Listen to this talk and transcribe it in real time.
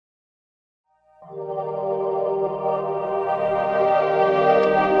Hi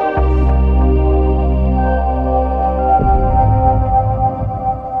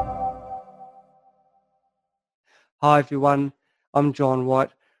everyone, I'm John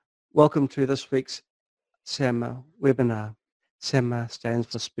White. Welcome to this week's SAMA webinar. SAMA stands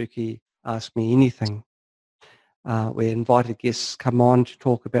for Spooky Ask Me Anything. Where invited guests come on to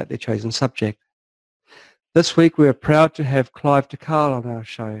talk about their chosen subject. This week we are proud to have Clive de Carle on our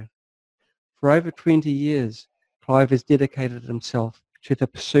show. For over 20 years, Clive has dedicated himself to the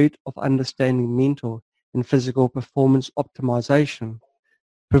pursuit of understanding mental and physical performance optimization,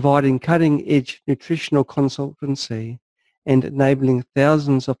 providing cutting-edge nutritional consultancy and enabling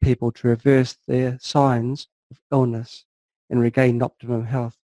thousands of people to reverse their signs of illness and regain optimum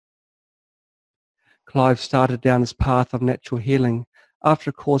health. Clive started down his path of natural healing after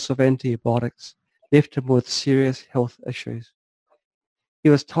a course of antibiotics left him with serious health issues. He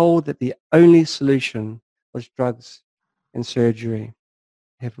was told that the only solution was drugs and surgery.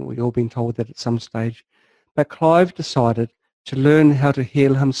 Haven't we all been told that at some stage? But Clive decided to learn how to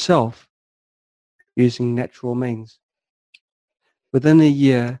heal himself using natural means. Within a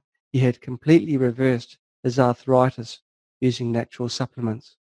year, he had completely reversed his arthritis using natural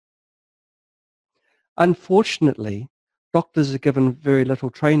supplements. Unfortunately, doctors are given very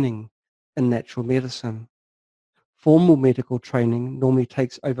little training in natural medicine. Formal medical training normally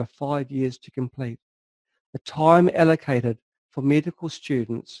takes over 5 years to complete. The time allocated for medical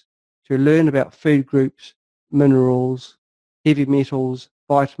students to learn about food groups, minerals, heavy metals,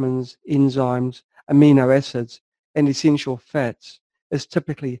 vitamins, enzymes, amino acids, and essential fats is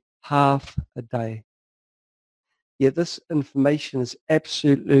typically half a day. Yet this information is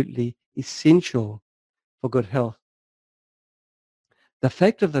absolutely essential for good health. The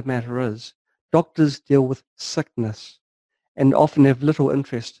fact of the matter is, doctors deal with sickness and often have little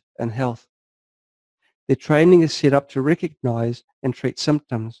interest in health. Their training is set up to recognize and treat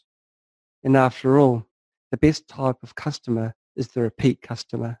symptoms. And after all, the best type of customer is the repeat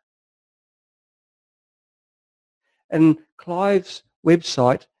customer. And Clive's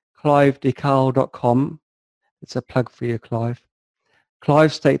website, clivedecarle.com, it's a plug for you, Clive.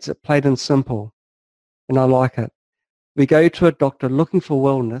 Clive states it plain and simple, and I like it. We go to a doctor looking for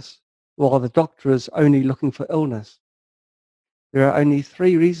wellness, while the doctor is only looking for illness. There are only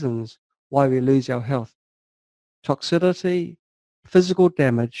 3 reasons why we lose our health: toxicity, physical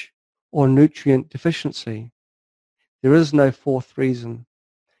damage, or nutrient deficiency. There is no 4th reason.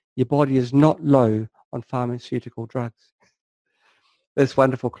 Your body is not low on pharmaceutical drugs. That's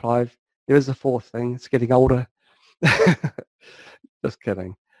wonderful, Clive. There is a 4th thing. It's getting older. Just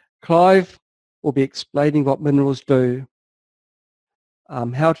kidding. Clive will be explaining what minerals do,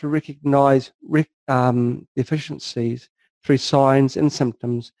 how to recognize deficiencies through signs and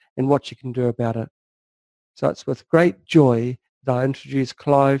symptoms, and what you can do about it. So it's with great joy that I introduce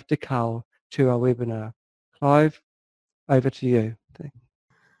Clive de Carle to our webinar. Clive, over to you.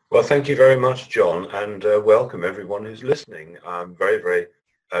 Well, thank you very much, John, and welcome everyone who's listening. I'm very, very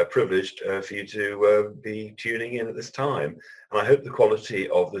privileged for you to be tuning in at this time. And I hope the quality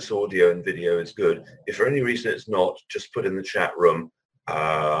of this audio and video is good. If for any reason it's not, just put in the chat room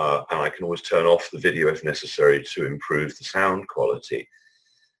and I can always turn off the video if necessary to improve the sound quality.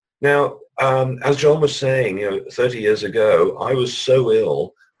 Now, as John was saying, 30 years ago, I was so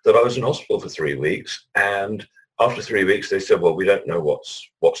ill that I was in hospital for 3 weeks, and after 3 weeks, they said, well, we don't know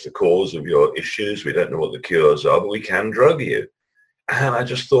what's the cause of your issues. We don't know what the cures are, but we can drug you. And I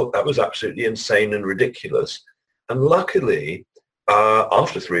just thought that was absolutely insane and ridiculous. And luckily,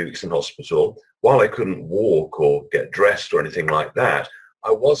 after 3 weeks in hospital, while I couldn't walk or get dressed or anything like that,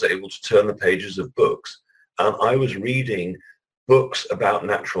 I was able to turn the pages of books. And I was reading books about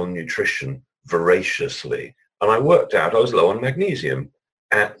natural nutrition voraciously. And I worked out I was low on magnesium.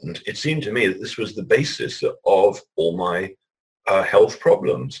 And it seemed to me that this was the basis of all my health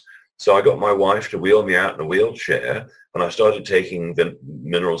problems. So I got my wife to wheel me out in a wheelchair, and I started taking the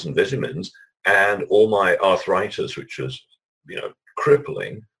minerals and vitamins, and all my arthritis, which was,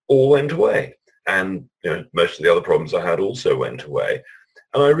 crippling, all went away. And, most of the other problems I had also went away.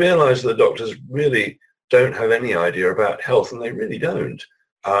 And I realized that doctors really don't have any idea about health, and they really don't.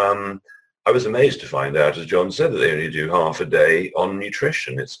 I was amazed to find out, as John said, that they only do half a day on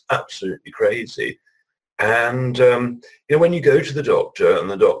nutrition. It's absolutely crazy. And, when you go to the doctor and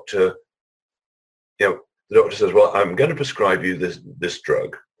the doctor says, well, I'm going to prescribe you this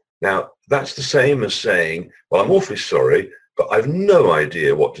drug. Now, that's the same as saying, well, I'm awfully sorry, but I've no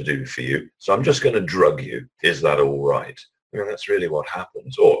idea what to do for you, so I'm just going to drug you. Is that all right? That's really what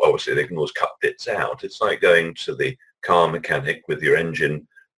happens. Or obviously they can always cut bits out. It's like going to the car mechanic with your engine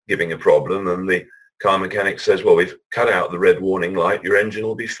giving a problem, and the car mechanic says, well, we've cut out the red warning light, your engine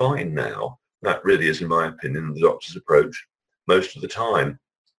will be fine now. That really is, in my opinion, the doctor's approach most of the time.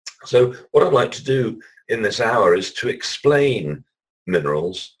 So what I'd like to do in this hour is to explain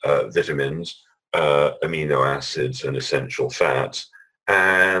minerals, vitamins, amino acids and essential fats.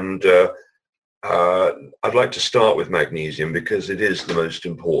 And I'd like to start with magnesium because it is the most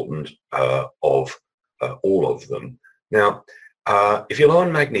important of all of them. Now, if you're low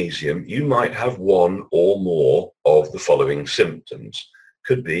on magnesium, you might have one or more of the following symptoms.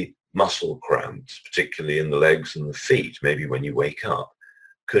 Could be muscle cramps, particularly in the legs and the feet, maybe when you wake up.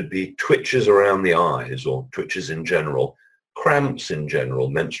 Could be twitches around the eyes or twitches in general, cramps in general,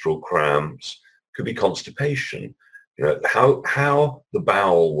 menstrual cramps. Could be constipation. You know, how the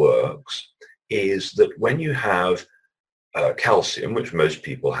bowel works is that when you have calcium, which most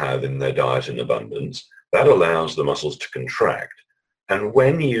people have in their diet in abundance, that allows the muscles to contract. And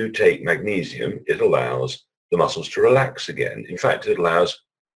when you take magnesium, it allows the muscles to relax again. In fact, it allows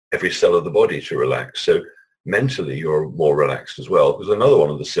every cell of the body to relax. So mentally, you're more relaxed as well, because another one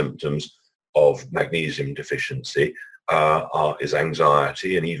of the symptoms of magnesium deficiency is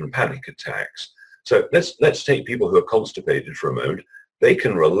anxiety and even panic attacks. So let's take people who are constipated for a moment. They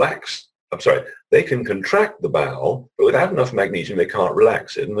can they can contract the bowel, but without enough magnesium, they can't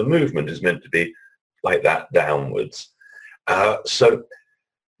relax it. And the movement is meant to be like that, downwards. So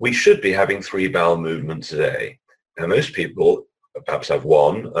we should be having 3 bowel movements a day. Now, most people perhaps have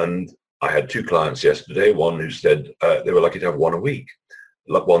one, and I had 2 clients yesterday, one who said they were lucky to have 1 a week,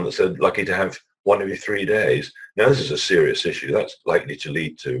 one that said lucky to have 1 every 3 days. Now, this is a serious issue. That's likely to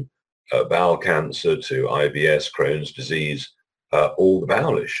lead to bowel cancer, to IBS, Crohn's disease, all the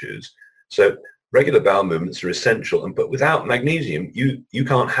bowel issues. So regular bowel movements are essential, but without magnesium, you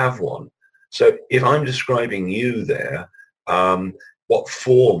can't have one. So if I'm describing you there, what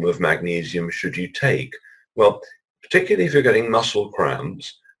form of magnesium should you take? Well, particularly if you're getting muscle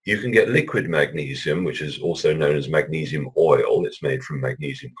cramps, you can get liquid magnesium, which is also known as magnesium oil. It's made from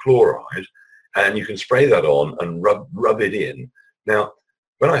magnesium chloride, and you can spray that on and rub it in. Now,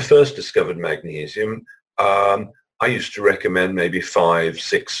 when I first discovered magnesium, I used to recommend maybe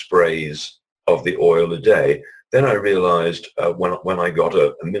 5-6 sprays of the oil a day. Then I realized when I got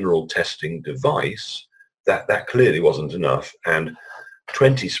a mineral testing device that clearly wasn't enough, and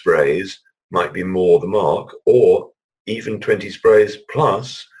 20 sprays might be more the mark, or even 20 sprays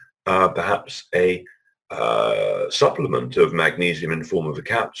plus perhaps a supplement of magnesium in the form of a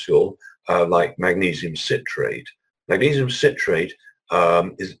capsule, like magnesium citrate. Magnesium citrate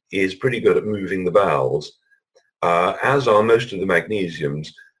is pretty good at moving the bowels, as are most of the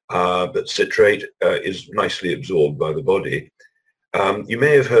magnesiums, but citrate is nicely absorbed by the body. You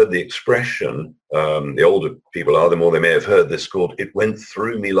may have heard the expression, the older people are, the more they may have heard this, called "it went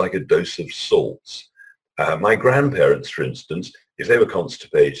through me like a dose of salts." My grandparents, for instance, if they were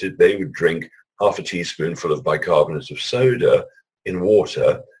constipated, they would drink half a teaspoonful of bicarbonate of soda in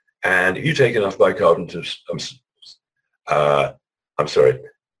water, and if you take enough bicarbonate of, I'm sorry,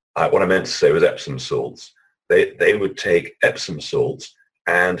 what I meant to say was Epsom salts. They would take Epsom salts,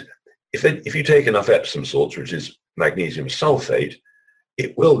 and if you take enough Epsom salts, which is magnesium sulfate,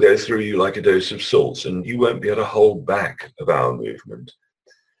 it will go through you like a dose of salts, and you won't be able to hold back a bowel movement.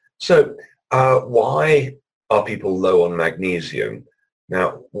 So why are people low on magnesium?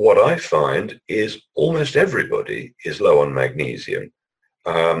 Now, what I find is almost everybody is low on magnesium.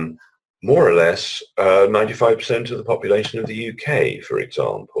 More or less 95% of the population of the UK, for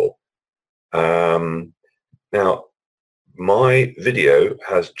example. Now, my video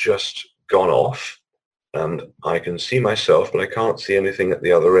has just gone off, and I can see myself, but I can't see anything at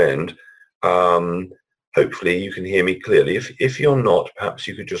the other end. Hopefully you can hear me clearly. If you're not, perhaps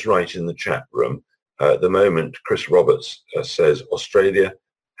you could just write in the chat room. At the moment, Chris Roberts says Australia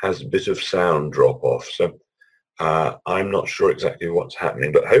has a bit of sound drop off. So I'm not sure exactly what's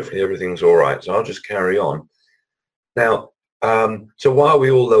happening, but hopefully everything's all right. So I'll just carry on. Now, so why are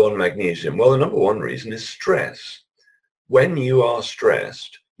we all low on magnesium? Well, the number one reason is stress. When you are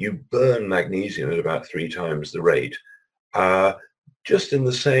stressed, you burn magnesium at about 3 times the rate, just in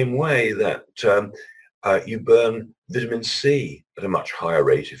the same way that you burn vitamin C at a much higher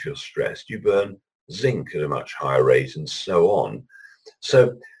rate if you're stressed. You burn zinc at a much higher rate, and so on.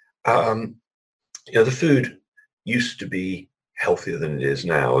 So, you know, the food used to be healthier than it is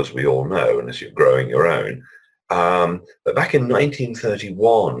now, as we all know, unless you're growing your own. But back in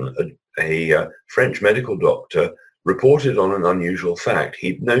 1931, a French medical doctor reported on an unusual fact.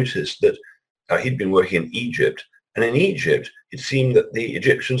 He'd noticed that he'd been working in Egypt, and in Egypt, it seemed that the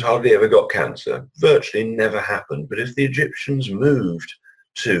Egyptians hardly ever got cancer. Virtually never happened. But if the Egyptians moved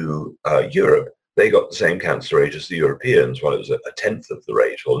to Europe, they got the same cancer rate as the Europeans, while it was a tenth of the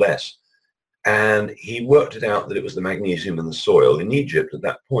rate or less. And he worked it out that it was the magnesium in the soil. In Egypt at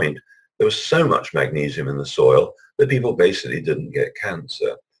that point, there was so much magnesium in the soil that people basically didn't get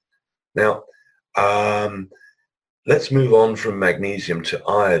cancer. Now, let's move on from magnesium to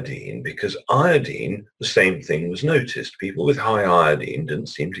iodine, because iodine, the same thing was noticed. People with high iodine didn't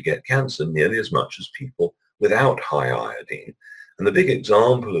seem to get cancer nearly as much as people without high iodine. And the big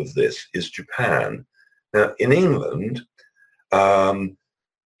example of this is Japan. Now, in England,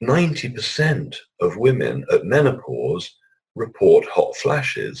 90% of women at menopause report hot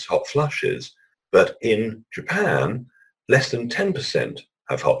flushes, but in Japan, less than 10%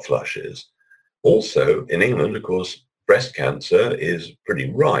 have hot flushes. Also, in England, of course, breast cancer is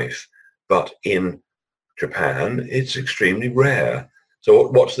pretty rife, but in Japan, it's extremely rare. So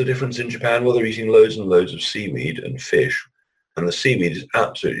what's the difference in Japan? Well, they're eating loads and loads of seaweed and fish, and the seaweed is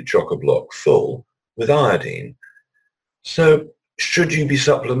absolutely chock-a-block full with iodine. So should you be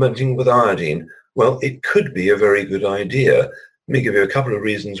supplementing with iodine? Well, it could be a very good idea. Let me give you a couple of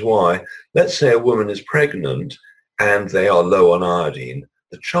reasons why. Let's say a woman is pregnant and they are low on iodine.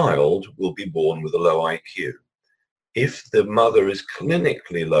 The child will be born with a low IQ. If the mother is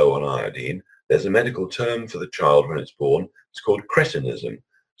clinically low on iodine, there's a medical term for the child when it's born. It's called cretinism.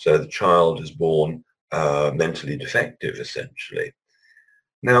 So the child is born mentally defective, essentially.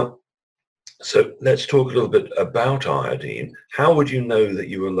 Now, so let's talk a little bit about iodine. How would you know that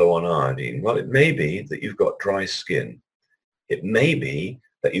you are low on iodine? Well, it may be that you've got dry skin. It may be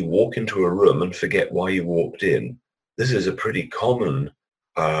that you walk into a room and forget why you walked in. This is a pretty common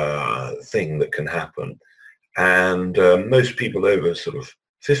thing that can happen. And most people over sort of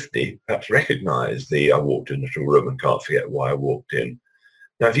 50 perhaps recognize the I walked into a room and can't forget why I walked in.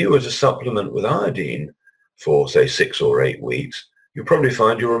 Now, if you were to supplement with iodine for, say, 6 or 8 weeks, you'll probably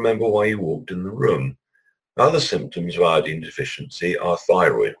find you'll remember why you walked in the room. Other symptoms of iodine deficiency are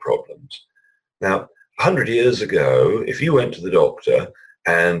thyroid problems. Now, 100 years ago, if you went to the doctor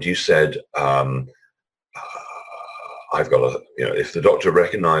and you said, I've got a, if the doctor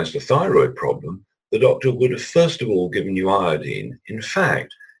recognized a thyroid problem, the doctor would have first of all given you iodine. In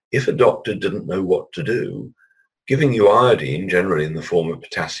fact, if a doctor didn't know what to do, giving you iodine, generally in the form of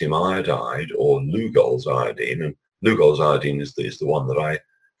potassium iodide or Lugol's iodine, and Lugol's iodine is the one that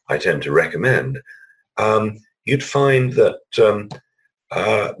I tend to recommend, you'd find that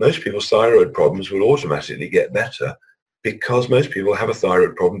most people's thyroid problems will automatically get better, because most people have a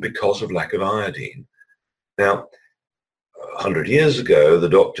thyroid problem because of lack of iodine. Now, 100 years ago, the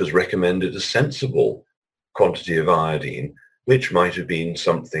doctors recommended a sensible quantity of iodine, which might have been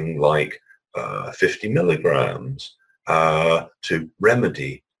something like 50 milligrams to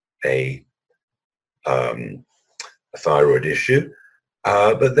remedy a thyroid issue.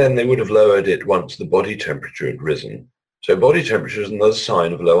 But then they would have lowered it once the body temperature had risen. So body temperature is another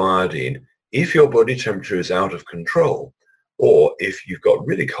sign of low iodine. If your body temperature is out of control, or if you've got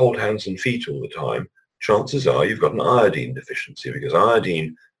really cold hands and feet all the time, chances are you've got an iodine deficiency, because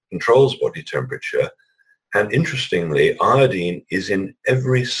iodine controls body temperature. And interestingly, iodine is in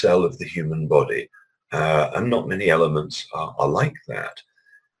every cell of the human body, and not many elements are like that.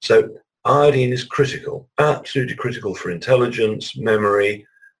 So iodine is critical, absolutely critical for intelligence, memory,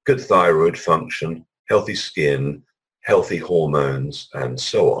 good thyroid function, healthy skin, healthy hormones, and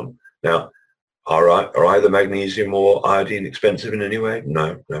so on. Now, are either magnesium or iodine expensive in any way?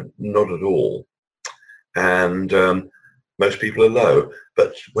 No, not at all. And most people are low.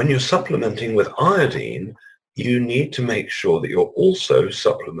 But when you're supplementing with iodine, you need to make sure that you're also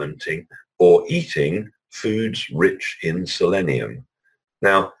supplementing or eating foods rich in selenium.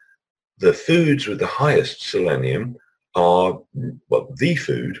 Now, the foods with the highest selenium are, well, the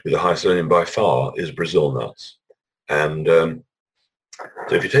food with the highest selenium by far is Brazil nuts. And so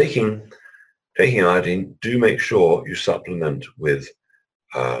if you're taking iodine, do make sure you supplement with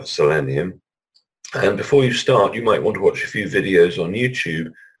selenium. And before you start, you might want to watch a few videos on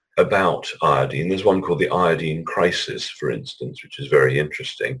YouTube about iodine. There's one called the Iodine Crisis, for instance, which is very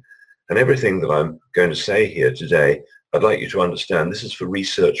interesting. And everything that I'm going to say here today, I'd like you to understand this is for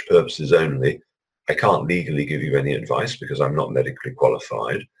research purposes only. I can't legally give you any advice because I'm not medically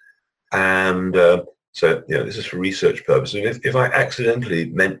qualified. And so, this is for research purposes. And if I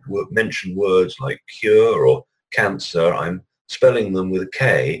accidentally mention words like cure or cancer, I'm spelling them with a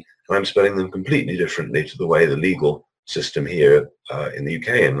K, and I'm spelling them completely differently to the way the legal system here in the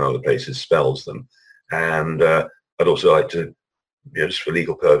UK and other places spells them. And I'd also like to, just for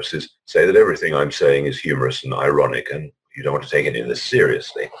legal purposes, say that everything I'm saying is humorous and ironic, and you don't want to take any of this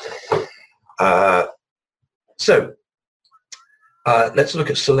seriously. So Let's look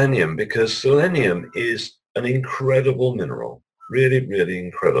at selenium, because selenium is an incredible mineral, really, really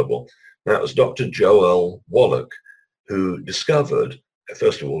incredible. Now, it was Dr. Joel Wallach who discovered,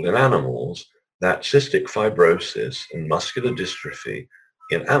 first of all, in animals, that cystic fibrosis and muscular dystrophy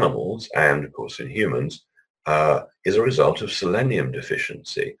in animals and, of course, in humans is a result of selenium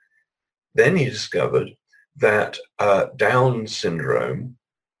deficiency. Then he discovered that Down syndrome,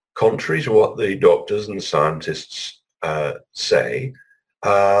 contrary to what the doctors and the scientists say,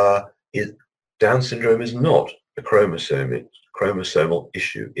 Down syndrome is not a chromosomal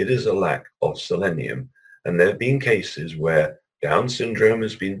issue. It is a lack of selenium. And there have been cases where Down syndrome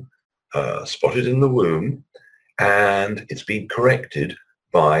has been spotted in the womb, and it's been corrected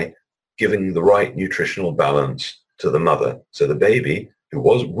by giving the right nutritional balance to the mother. So the baby who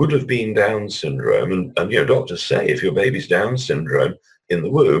would have been Down syndrome, and doctors say if your baby's Down syndrome in the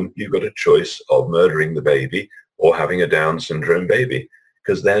womb, you've got a choice of murdering the baby or having a Down syndrome baby,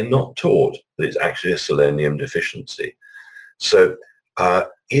 because they're not taught that it's actually a selenium deficiency. So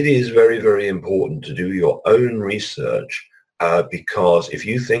it is very, very important to do your own research, because if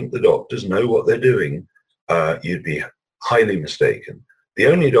you think the doctors know what they're doing, you'd be highly mistaken. The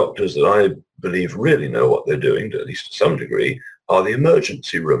only doctors that I believe really know what they're doing, at least to some degree, are the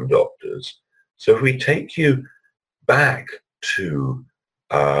emergency room doctors. So if we take you back to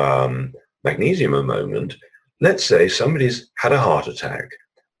magnesium a moment, let's say somebody's had a heart attack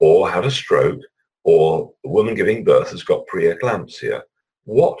or had a stroke, or a woman giving birth has got preeclampsia.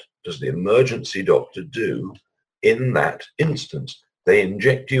 What does the emergency doctor do in that instance? They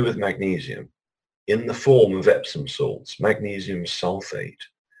inject you with magnesium in the form of Epsom salts, magnesium sulfate.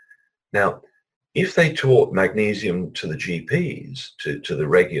 Now, if they taught magnesium to the GPs, to the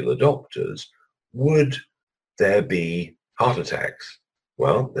regular doctors, would there be heart attacks?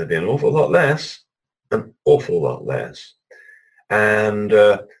 Well, there'd be an awful lot less, an awful lot less. And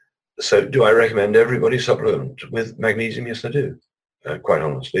so do I recommend everybody supplement with magnesium? Yes, I do, quite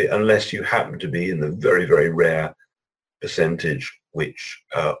honestly, unless you happen to be in the very, very rare percentage which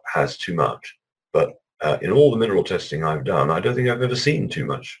has too much. But in all the mineral testing I've done, I don't think I've ever seen too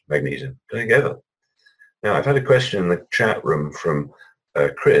much magnesium. I don't think ever. Now, I've had a question in the chat room from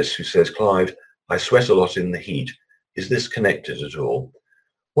Chris, who says, Clive, I sweat a lot in the heat. Is this connected at all?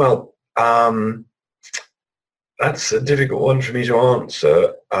 Well, that's a difficult one for me to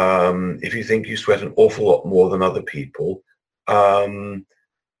answer. If you think you sweat an awful lot more than other people,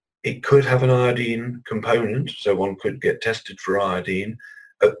 it could have an iodine component, so one could get tested for iodine.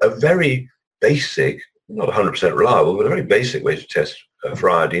 A very basic, not 100% reliable, but a very basic way to test for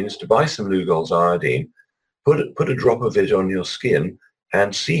iodine is to buy some Lugol's iodine, put a drop of it on your skin,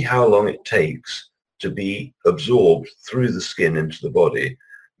 and see how long it takes to be absorbed through the skin into the body.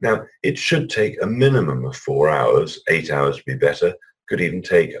 Now, it should take a minimum of 4 hours, 8 hours to be better. Could even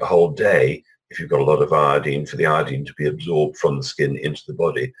take a whole day if you've got a lot of iodine for the iodine to be absorbed from the skin into the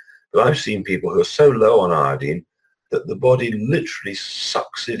body. But I've seen people who are so low on iodine that the body literally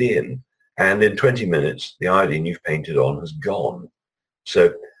sucks it in, and in 20 minutes, the iodine you've painted on has gone.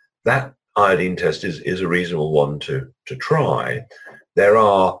 So that iodine test is a reasonable one to try. There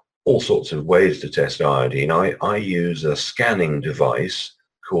are all sorts of ways to test iodine. I use a scanning device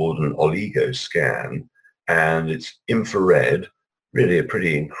called an OligoScan, and it's infrared, really a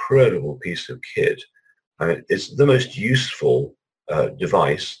pretty incredible piece of kit. It's the most useful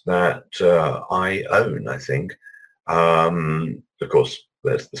device that I own, I think. Of course,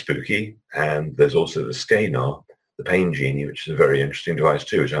 there's the Spooky, and there's also the Scanar, the Pain Genie, which is a very interesting device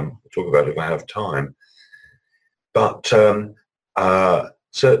too, which I'll talk about if I have time. But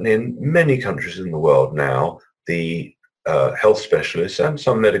certainly in many countries in the world now, the health specialists and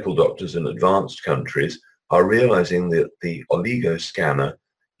some medical doctors in advanced countries are realizing that the OligoScanner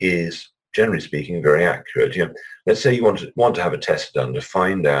is, generally speaking, very accurate. Let's say you want to have a test done to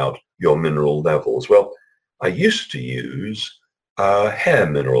find out your mineral levels. Well, I used to use hair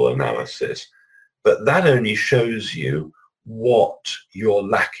mineral analysis, but that only shows you what you're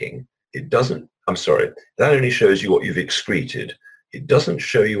lacking. It doesn't, that only shows you what you've excreted. It doesn't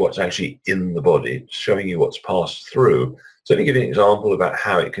show you what's actually in the body. It's showing you what's passed through. So let me give you an example about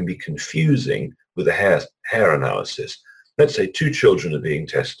how it can be confusing with a hair analysis. Let's say 2 children are being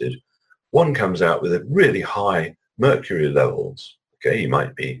tested. One comes out with a really high mercury levels. Okay, you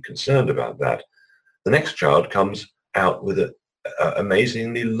might be concerned about that. The next child comes out with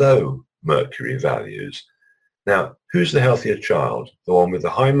amazingly low mercury values. Now, who's the healthier child? The one with the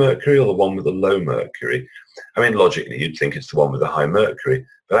high mercury or the one with the low mercury? I mean, logically, you'd think it's the one with the high mercury,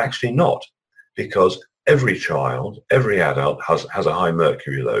 but actually not, because every child, every adult has a high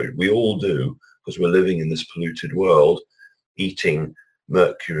mercury load. We all do, because we're living in this polluted world. eating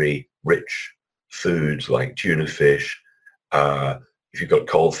mercury-rich foods like tuna fish. If you've got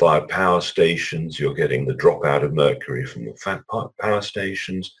coal-fired power stations, you're getting the dropout of mercury from the power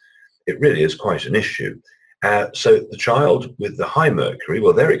stations. It really is quite an issue. So the child with the high mercury,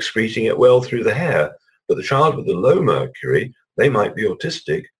 well, they're excreting it well through the hair, but the child with the low mercury, they might be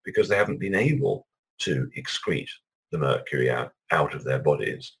autistic because they haven't been able to excrete the mercury out of their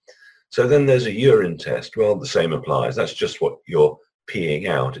bodies. So then there's a urine test. Well, the same applies. That's just what you're peeing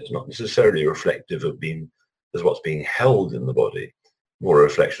out. It's not necessarily reflective of what's being held in the body, more a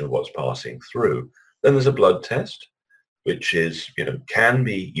reflection of what's passing through. Then there's a blood test, which is, can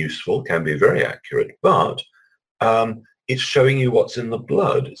be useful, can be very accurate, but it's showing you what's in the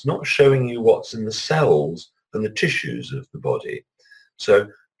blood. It's not showing you what's in the cells and the tissues of the body. So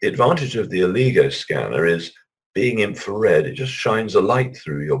the advantage of the Oligo scanner is being infrared. It just shines a light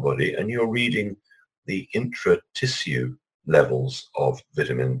through your body and you're reading the intra-tissue levels of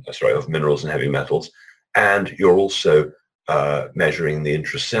minerals and heavy metals, and you're also measuring the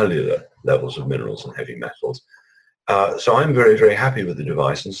intracellular levels of minerals and heavy metals. So I'm very, very happy with the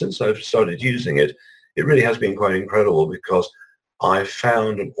device, and since I've started using it, it really has been quite incredible because I've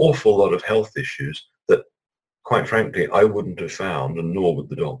found an awful lot of health issues that, quite frankly, I wouldn't have found, and nor would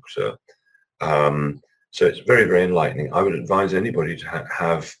the doctor. So it's very, very enlightening. I would advise anybody to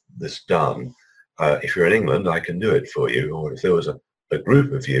have this done. If you're in England, I can do it for you, or if there was a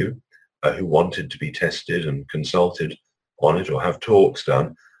group of you who wanted to be tested and consulted on it or have talks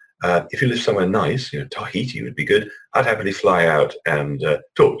done, if you live somewhere nice, Tahiti would be good. I'd happily fly out and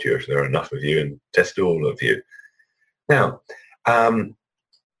talk to you if there are enough of you and test all of you. Now,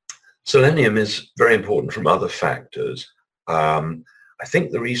 selenium is very important from other factors. I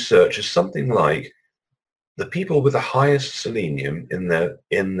think the research is something like the people with the highest selenium in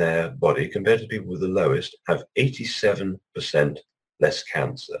their body compared to people with the lowest have 87% less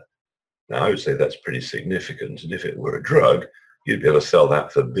cancer. Now, I would say that's pretty significant, and if it were a drug, you'd be able to sell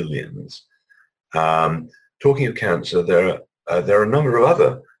that for billions. Talking of cancer, there are a number of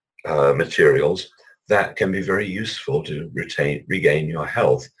other materials that can be very useful to regain your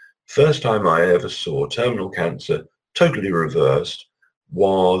health. First time I ever saw terminal cancer totally reversed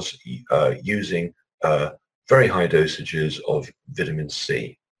was using very high dosages of vitamin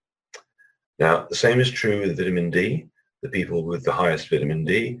C. Now, the same is true with vitamin D. The people with the highest vitamin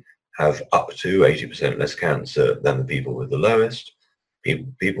D have up to 80% less cancer than the people with the lowest.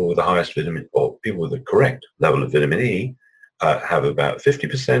 People with the highest vitamin, or people with the correct level of vitamin E, have about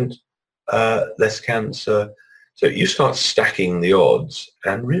 50% less cancer. So you start stacking the odds,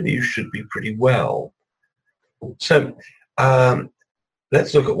 and really you should be pretty well. So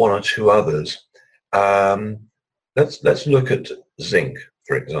let's look at one or two others. Let's look at zinc,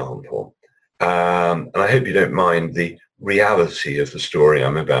 for example. And I hope you don't mind the reality of the story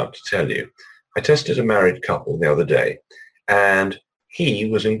I'm about to tell you. I tested a married couple the other day, and he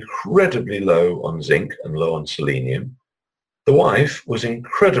was incredibly low on zinc and low on selenium. The wife was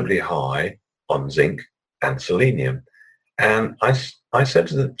incredibly high on zinc and selenium. And I said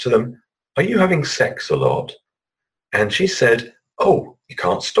to them, "Are you having sex a lot?" And she said, "Oh, you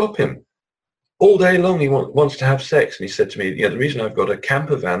can't stop him. All day long he wants to have sex." And he said to me, "The reason I've got a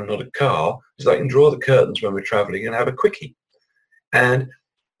camper van, not a car, is I can draw the curtains when we're traveling and have a quickie." And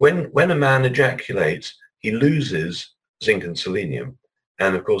when a man ejaculates, he loses zinc and selenium.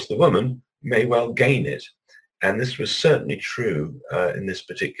 And of course, the woman may well gain it. And this was certainly true in this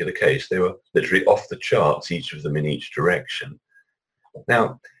particular case. They were literally off the charts, each of them in each direction.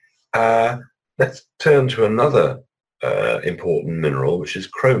 Now, let's turn to another important mineral, which is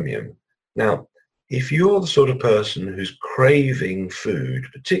chromium. Now, if you're the sort of person who's craving food,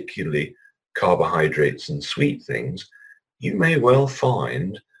 particularly carbohydrates and sweet things, you may well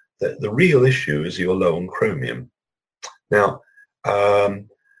find that the real issue is you're low on chromium. Now,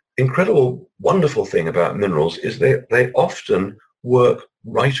 incredible, wonderful thing about minerals is they often work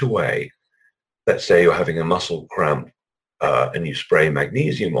right away. Let's say you're having a muscle cramp and you spray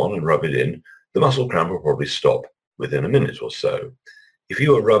magnesium on and rub it in, the muscle cramp will probably stop within a minute or so. If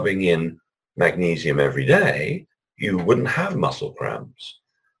you were rubbing in magnesium every day, you wouldn't have muscle cramps.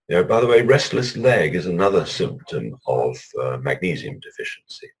 By the way, restless leg is another symptom of magnesium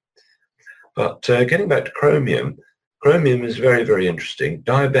deficiency. But getting back to chromium, chromium is very, very interesting.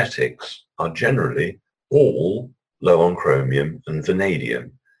 Diabetics are generally all low on chromium and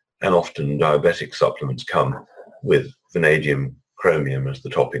vanadium, and often diabetic supplements come with vanadium, chromium as the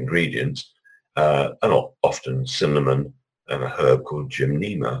top ingredients, and often cinnamon and a herb called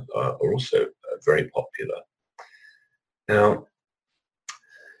gymnema are also very popular. Now,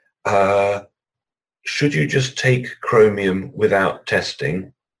 should you just take chromium without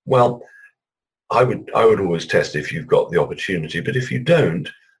testing? Well, I would always test if you've got the opportunity, but if you don't,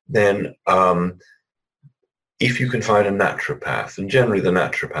 then if you can find a naturopath, and generally the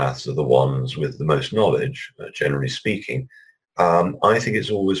naturopaths are the ones with the most knowledge, generally speaking, I think it's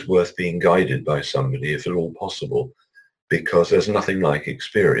always worth being guided by somebody if at all possible, because there's nothing like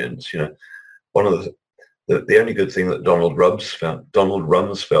experience. You know, one of the only good thing that Donald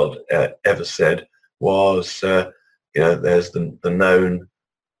Rumsfeld ever said was, you know, there's the known,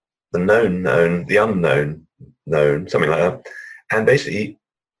 the unknown known, something like that. And basically,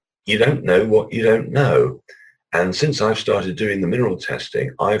 you don't know what you don't know. And since I've started doing the mineral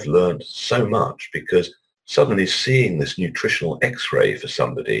testing, I've learned so much, because suddenly seeing this nutritional X-ray for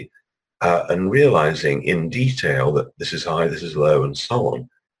somebody and realizing in detail that this is high, this is low, and so on,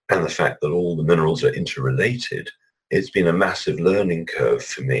 and the fact that all the minerals are interrelated, it's been a massive learning curve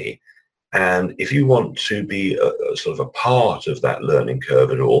for me. And if you want to be a sort of a part of that learning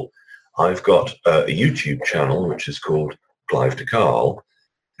curve at all, I've got a YouTube channel which is called Clive de Carle,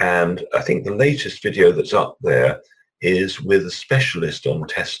 and I think the latest video that's up there is with a specialist on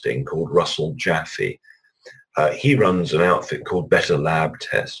testing called Russell Jaffe. He runs an outfit called Better Lab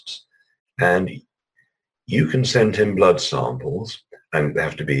Tests, and you can send him blood samples, and they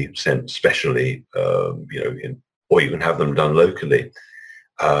have to be sent specially, you know, or you can have them done locally,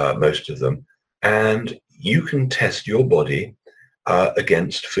 most of them, and you can test your body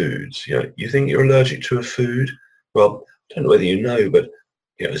against foods. You know, you think you're allergic to a food? Well, I don't know whether you know, but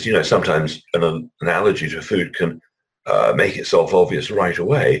you know, as you know, sometimes an allergy to a food can make itself obvious right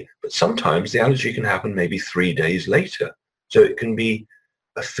away, but sometimes the allergy can happen maybe 3 days later. So it can be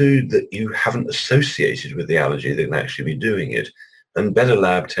a food that you haven't associated with the allergy that can actually be doing it. And Better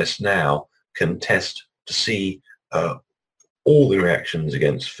Lab Tests now can test to see all the reactions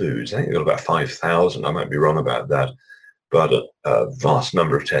against foods. I think they've got about 5,000, I might be wrong about that, but a vast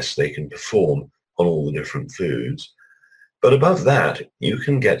number of tests they can perform on all the different foods. But above that, you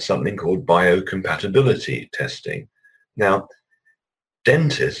can get something called biocompatibility testing. Now,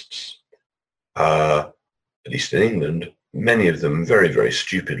 dentists, at least in England, many of them very, very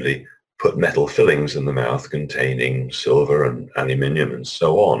stupidly put metal fillings in the mouth containing silver and aluminium and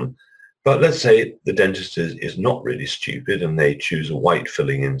so on. But let's say the dentist is not really stupid and they choose a white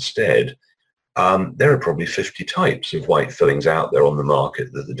filling instead. There are probably 50 types of white fillings out there on the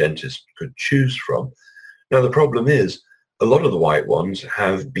market that the dentist could choose from. Now, the problem is, a lot of the white ones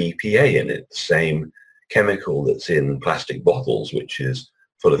have BPA in it, the same chemical that's in plastic bottles, which is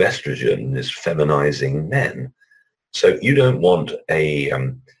full of estrogen and is feminizing men. So you don't want a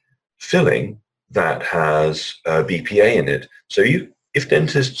filling that has BPA in it. So if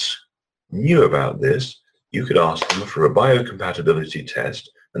dentists knew about this, you could ask them for a biocompatibility test,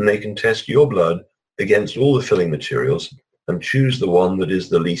 and they can test your blood against all the filling materials and choose the one that is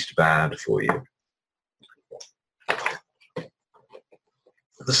the least bad for you.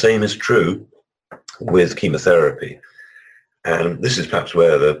 The same is true with chemotherapy. And this is perhaps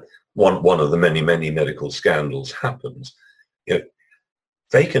where one of the many, many medical scandals happens. You know,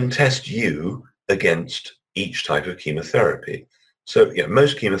 they can test you against each type of chemotherapy. So yeah,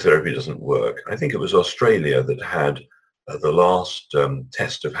 most chemotherapy doesn't work. I think it was Australia that had the last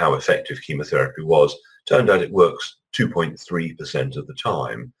test of how effective chemotherapy was. Turned out it works 2.3% of the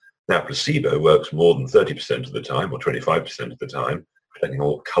time. Now, placebo works more than 30% of the time, or 25% of the time, depending on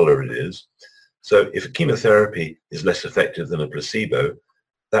what color it is. So if chemotherapy is less effective than a placebo,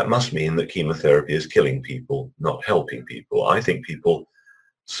 that must mean that chemotherapy is killing people, not helping people. I think people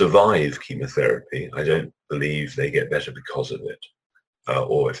survive chemotherapy. I don't believe they get better because of it.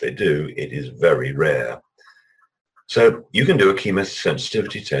 Or if they do, it is very rare. So you can do a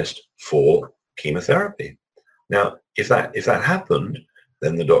chemosensitivity test for chemotherapy. Now, if that happened,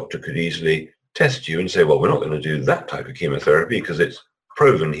 then the doctor could easily test you and say, well, we're not going to do that type of chemotherapy because it's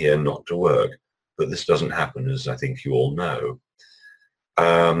proven here not to work. But this doesn't happen, as I think you all know.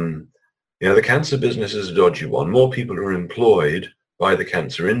 You know, the cancer business is a dodgy one. More people are employed by the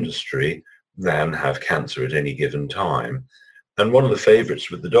cancer industry than have cancer at any given time. And one of the favorites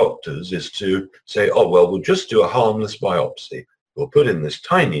with the doctors is to say, oh, well, we'll just do a harmless biopsy. We'll put in this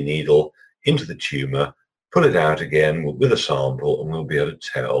tiny needle into the tumor, pull it out again with a sample, and we'll be able to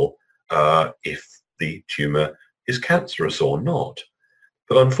tell if the tumor is cancerous or not.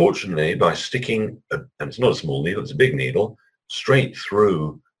 But unfortunately, by sticking, and it's not a small needle, it's a big needle, straight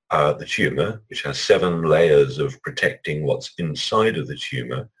through the tumor, which has 7 layers of protecting what's inside of the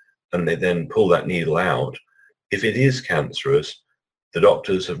tumor, and they then pull that needle out, if it is cancerous, the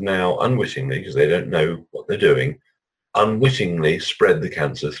doctors have now unwittingly, because they don't know what they're doing, unwittingly spread the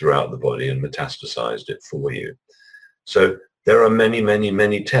cancer throughout the body and metastasized it for you. So there are many, many,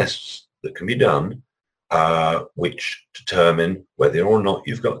 many tests that can be done which determine whether or not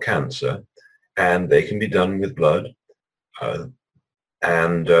you've got cancer, and they can be done with blood.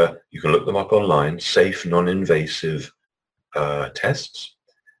 And you can look them up online, safe, non-invasive tests,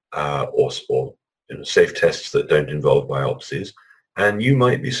 or safe tests that don't involve biopsies. And you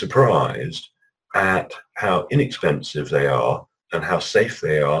might be surprised at how inexpensive they are and how safe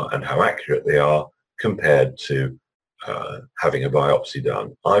they are and how accurate they are compared to having a biopsy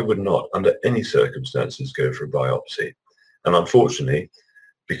done. I would not, under any circumstances, go for a biopsy. And unfortunately,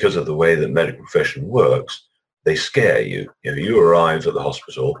 because of the way that medical profession works, they scare you. You arrive at the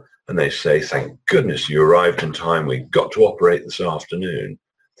hospital and they say, thank goodness you arrived in time, we got to operate this afternoon.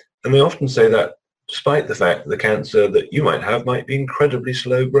 And they often say that despite the fact that the cancer that you might have might be incredibly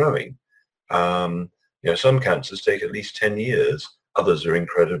slow growing. Some cancers take at least 10 years, others are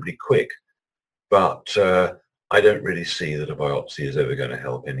incredibly quick. But I don't really see that a biopsy is ever going to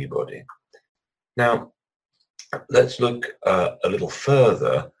help anybody. Now, let's look a little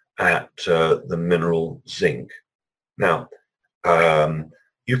further at the mineral zinc. Now,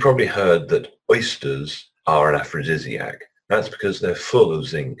 you've probably heard that oysters are an aphrodisiac. That's because they're full of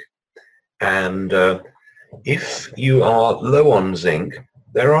zinc. And if you are low on zinc,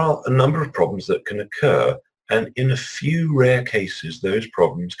 there are a number of problems that can occur. And in a few rare cases, those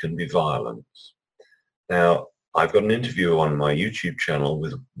problems can be violent. Now, I've got an interview on my YouTube channel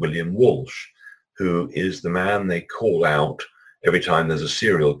with William Walsh, who is the man they call out every time there's a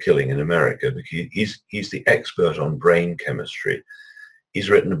serial killing in America, because he's the expert on brain chemistry. He's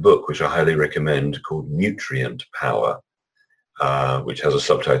written a book which I highly recommend called Nutrient Power, which has a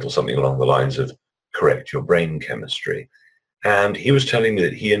subtitle something along the lines of Correct Your Brain Chemistry. And he was telling me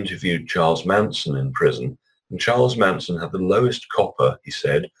that he interviewed Charles Manson in prison, and Charles Manson had the lowest copper, he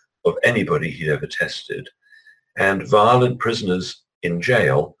said, of anybody he'd ever tested. And violent prisoners in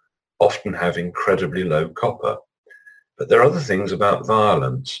jail often have incredibly low copper. But there are other things about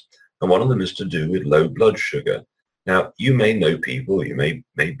violence, and one of them is to do with low blood sugar. Now, you may know people, you may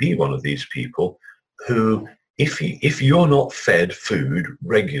be one of these people, who, if you're not fed food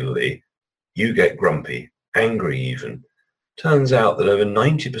regularly, you get grumpy, angry even. Turns out that over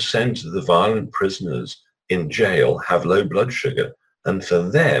 90% of the violent prisoners in jail have low blood sugar, and for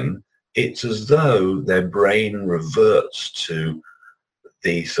them, it's as though their brain reverts to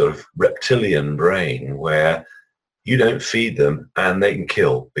the sort of reptilian brain where you don't feed them and they can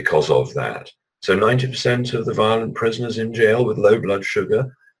kill because of that. So 90% of the violent prisoners in jail with low blood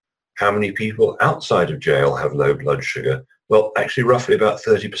sugar. How many people outside of jail have low blood sugar? Well, actually roughly about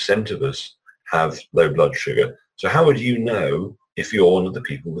 30% of us have low blood sugar. So how would you know if you're one of the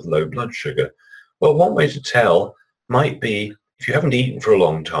people with low blood sugar? Well, one way to tell might be if you haven't eaten for a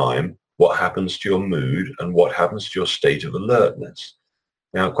long time, what happens to your mood and what happens to your state of alertness.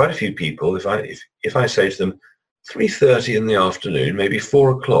 Now, quite a few people, if I say to them, 3:30 in the afternoon, maybe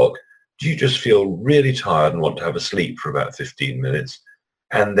 4 o'clock, do you just feel really tired and want to have a sleep for about 15 minutes?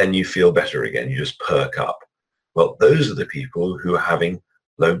 And then you feel better again, you just perk up. Well, those are the people who are having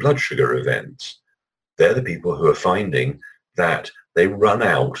low blood sugar events. They're the people who are finding that they run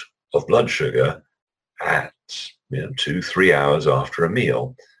out of blood sugar at 2-3 hours after a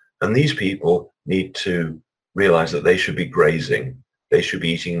meal. And these people need to realize that they should be grazing. They should be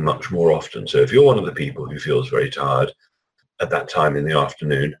eating much more often. So if you're one of the people who feels very tired at that time in the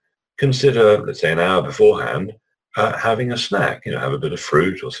afternoon, consider, let's say an hour beforehand, having a snack. Have a bit of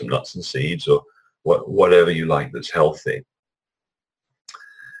fruit or some nuts and seeds or whatever you like that's healthy.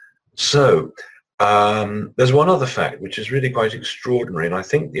 So there's one other fact which is really quite extraordinary, and I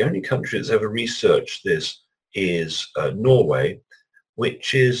think the only country that's ever researched this is Norway,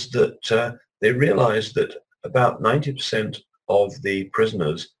 which is that they realized that about 90% of the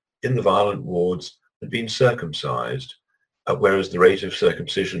prisoners in the violent wards had been circumcised, whereas the rate of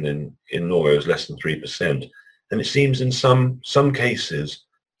circumcision in Norway was less than 3%. And it seems in some cases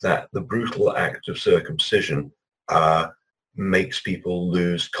that the brutal act of circumcision makes people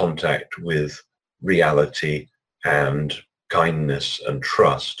lose contact with reality and kindness and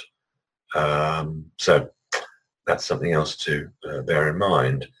trust. So that's something else to bear in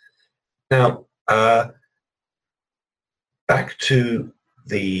mind. Now, back to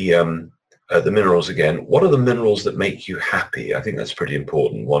the minerals again. What are the minerals that make you happy? I think that's a pretty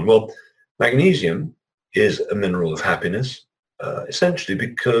important one. Well, magnesium is a mineral of happiness, essentially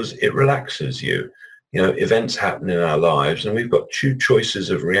because it relaxes you. Events happen in our lives and we've got two choices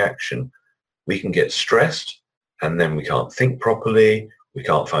of reaction. We can get stressed and then we can't think properly. We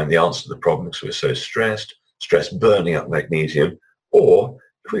can't find the answer to the problem because we're so stressed. stress burning up magnesium, or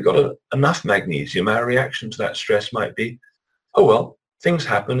if we've got enough magnesium, our reaction to that stress might be, oh well, things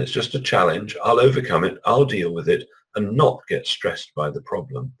happen, it's just a challenge, I'll overcome it, I'll deal with it, and not get stressed by the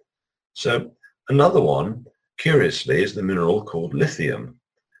problem. So another one, curiously, is the mineral called lithium.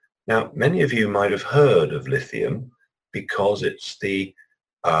 Now, many of you might have heard of lithium because it's the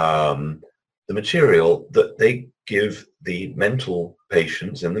material that they give the mental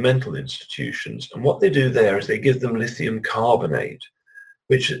patients in the mental institutions. And what they do there is they give them lithium carbonate,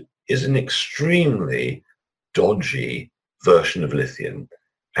 which is an extremely dodgy version of lithium.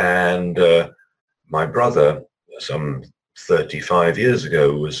 And my brother, some 35 years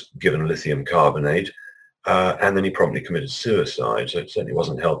ago, was given lithium carbonate, and then he promptly committed suicide, so it certainly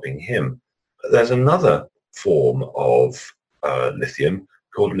wasn't helping him. But there's another form of lithium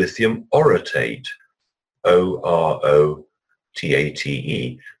called lithium orotate, O-R-O-T-A-T-E.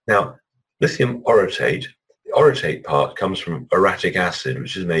 Now, lithium orotate, the orotate part comes from orotic acid,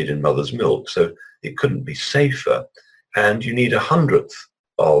 which is made in mother's milk, so it couldn't be safer. And you need 100th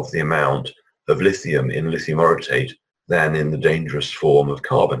of the amount of lithium in lithium orotate than in the dangerous form of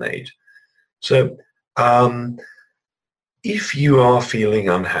carbonate. So if you are feeling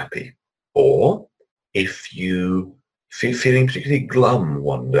unhappy, or if you feeling particularly glum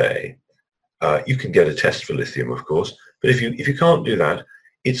one day, you can get a test for lithium, of course, but if you can't do that,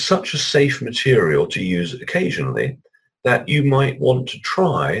 it's such a safe material to use occasionally that you might want to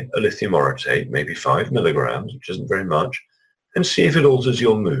try a lithium orotate, maybe 5 milligrams, which isn't very much, and see if it alters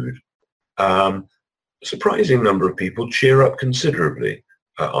your mood. A surprising number of people cheer up considerably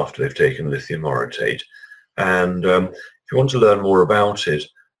after they've taken lithium orotate. And if you want to learn more about it,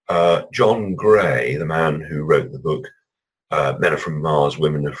 John Gray, the man who wrote the book Men Are From Mars,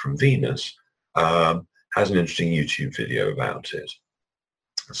 Women Are From Venus, has an interesting YouTube video about it.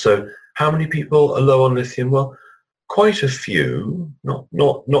 So how many people are low on lithium? Well, quite a few, not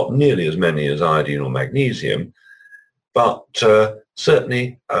nearly as many as iodine or magnesium, but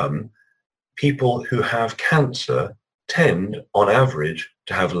certainly people who have cancer tend, on average,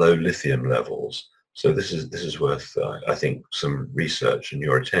 to have low lithium levels. So this is worth, I think, some research and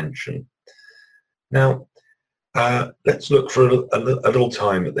your attention. Now, let's look for a little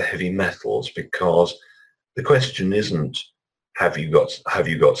time at the heavy metals, because the question isn't have you got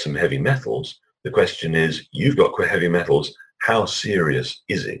some heavy metals. The question is, you've got heavy metals. How serious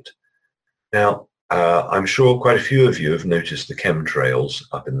is it? Now, I'm sure quite a few of you have noticed the chemtrails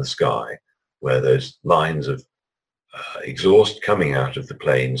up in the sky, where those lines of exhaust coming out of the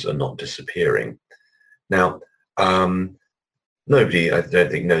planes are not disappearing. Now, nobody, I don't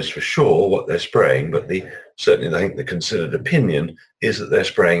think, knows for sure what they're spraying, but certainly I think the considered opinion is that they're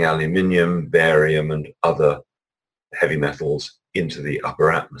spraying aluminium, barium, and other heavy metals into the upper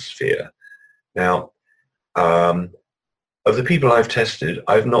atmosphere. Now, of the people I've tested,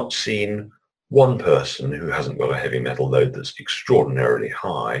 I've not seen one person who hasn't got a heavy metal load that's extraordinarily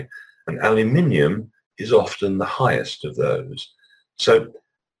high, and aluminium is often the highest of those. So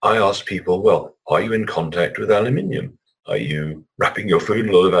I ask people, well, are you in contact with aluminium? Are you wrapping your food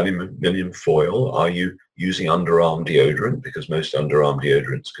in a lot of aluminium foil? Are you using underarm deodorant? Because most underarm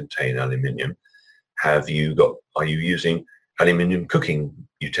deodorants contain aluminium. Are you using aluminium cooking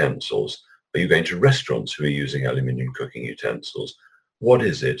utensils? Are you going to restaurants who are using aluminium cooking utensils? What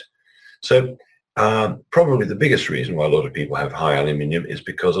is it? So probably the biggest reason why a lot of people have high aluminium is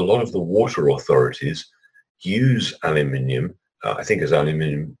because a lot of the water authorities use aluminium, I think as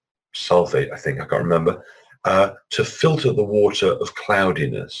aluminium sulfate, I can't remember, to filter the water of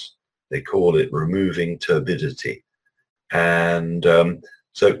cloudiness. They call it removing turbidity. And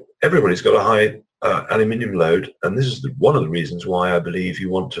so everybody's got a high aluminium load, and this is one of the reasons why I believe you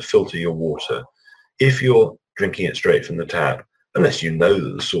want to filter your water. If you're drinking it straight from the tap, unless you know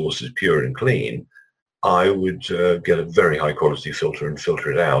that the source is pure and clean, I would get a very high quality filter and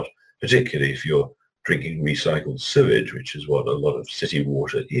filter it out, particularly if you're drinking recycled sewage, which is what a lot of city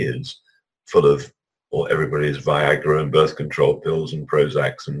water is, full of, or everybody's Viagra and birth control pills and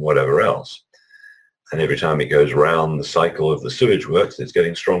Prozacs and whatever else. And every time it goes around the cycle of the sewage works, it's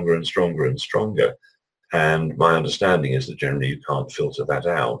getting stronger and stronger and stronger. And my understanding is that generally you can't filter that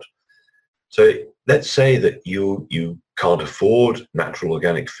out. So let's say that you can't afford natural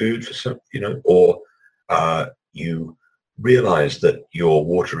organic food for some, or you realize that your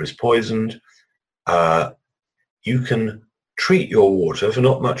water is poisoned. You can treat your water for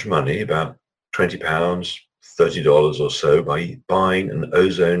not much money, about £20, $30 or so, by buying an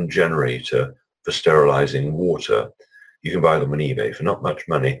ozone generator for sterilizing water. You can buy them on eBay for not much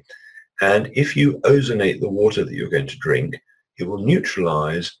money. And if you ozonate the water that you're going to drink, it will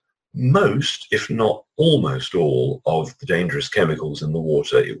neutralize most, if not almost all, of the dangerous chemicals in the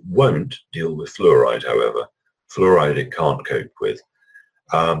water. It won't deal with fluoride, however. Fluoride it can't cope with.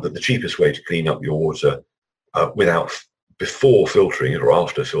 But the cheapest way to clean up your water before filtering it or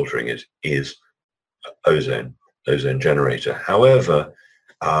after filtering it is ozone generator. However,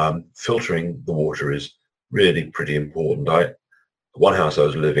 filtering the water is really pretty important. One house I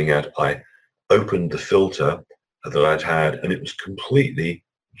was living at, I opened the filter that I'd had, and it was completely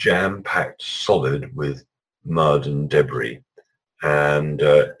jam-packed solid with mud and debris. And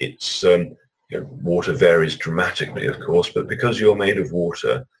water varies dramatically, of course, but because you're made of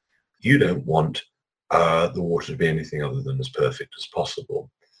water, you don't want the water to be anything other than as perfect as possible.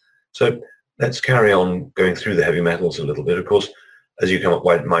 So let's carry on going through the heavy metals a little bit. Of course, as you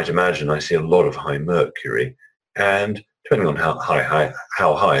might imagine, I see a lot of high mercury, and depending on how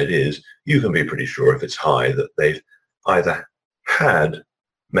high it is, you can be pretty sure if it's high that they've either had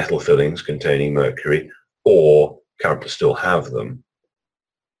metal fillings containing mercury or currently still have them.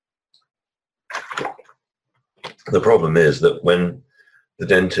 The problem is that when the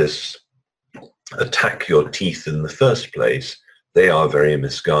dentists attack your teeth in the first place, they are very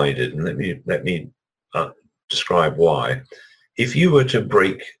misguided, and let me describe why. If you were to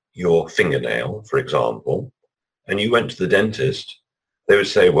break your fingernail, for example, and you went to the dentist, they would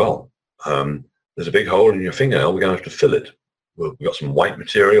say, well, there's a big hole in your fingernail, we're going to have to fill it. We've got some white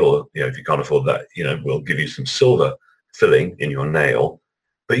material, if you can't afford that, we'll give you some silver filling in your nail.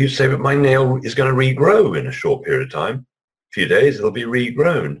 But you'd say, but my nail is going to regrow in a short period of time. A few days, it'll be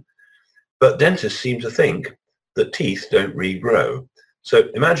regrown. But dentists seem to think that teeth don't regrow. So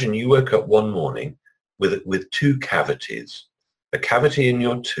imagine you woke up one morning with two cavities. A cavity in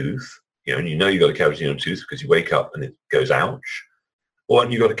your tooth, and you know you've got a cavity in your tooth because you wake up and it goes ouch. Or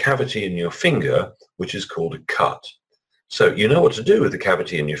you've got a cavity in your finger, which is called a cut. So you know what to do with the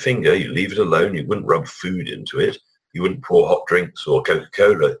cavity in your finger. You leave it alone. You wouldn't rub food into it. You wouldn't pour hot drinks or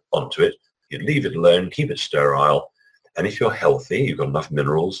Coca-Cola onto it. You'd leave it alone, keep it sterile. And if you're healthy, you've got enough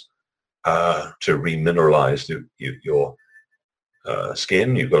minerals to remineralize your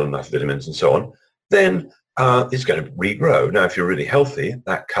skin, you've got enough vitamins and so on, then it's going to regrow. Now, if you're really healthy,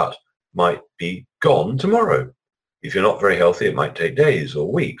 that cut might be gone tomorrow. If you're not very healthy, it might take days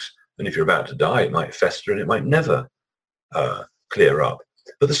or weeks. And if you're about to die, it might fester and it might never clear up.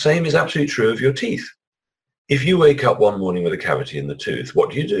 But the same is absolutely true of your teeth. If you wake up one morning with a cavity in the tooth,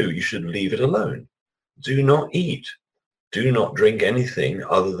 what do? You should leave it alone. Do not eat. Do not drink anything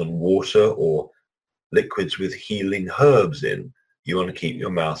other than water or liquids with healing herbs in. You want to keep your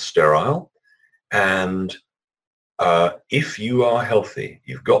mouth sterile. And if you are healthy,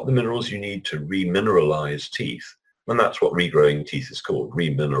 you've got the minerals you need to remineralize teeth, and that's what regrowing teeth is called,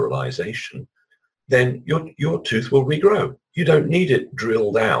 remineralization, then your tooth will regrow. You don't need it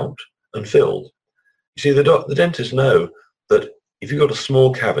drilled out and filled. You see, the dentists know that if you've got a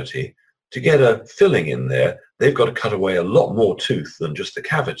small cavity, to get a filling in there, they've got to cut away a lot more tooth than just the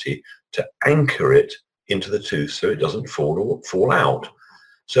cavity to anchor it into the tooth so it doesn't fall out.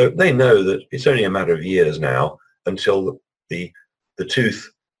 So they know that it's only a matter of years now until the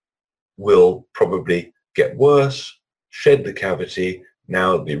tooth will probably get worse, shed the cavity,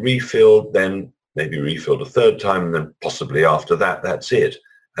 now it'll be refilled, then maybe refilled a third time, and then possibly after that, that's it.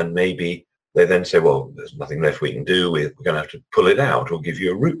 And maybe they then say, well, there's nothing left we can do, we're going to have to pull it out or give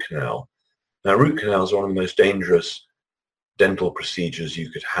you a root canal. Now, root canals are one of the most dangerous dental procedures you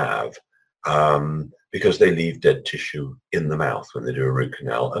could have because they leave dead tissue in the mouth when they do a root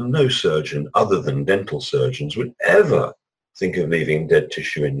canal, and no surgeon other than dental surgeons would ever think of leaving dead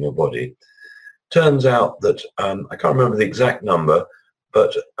tissue in your body. Turns out that, I can't remember the exact number,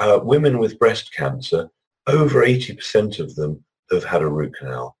 but women with breast cancer, over 80% of them have had a root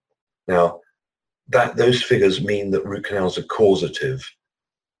canal. Now, those figures mean that root canals are causative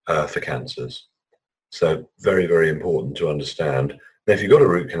for cancers. So very, very important to understand. Now, if you've got a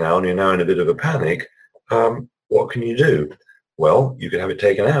root canal and you're now in a bit of a panic, what can you do? Well, you could have it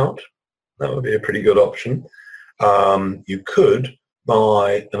taken out. That would be a pretty good option. You could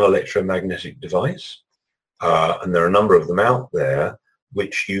buy an electromagnetic device, and there are a number of them out there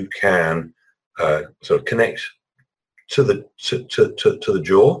which you can sort of connect to the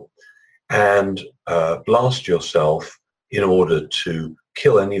jaw and blast yourself in order to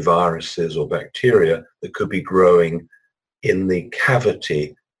kill any viruses or bacteria that could be growing in the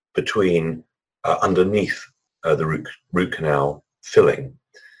cavity between underneath the root canal filling.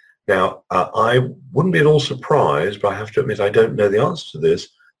 Now, I wouldn't be at all surprised, but I have to admit I don't know the answer to this,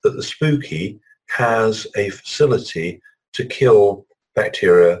 that the Spooky has a facility to kill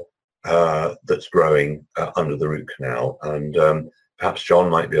bacteria that's growing under the root canal. And perhaps John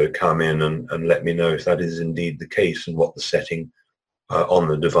might be able to come in and let me know if that is indeed the case and what the setting on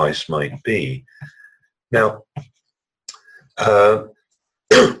the device might be. Now,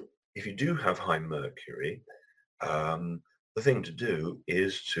 if you do have high mercury, the thing to do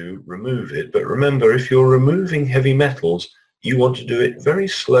is to remove it. But remember, if you're removing heavy metals, you want to do it very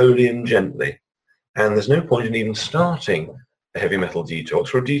slowly and gently. And there's no point in even starting a heavy metal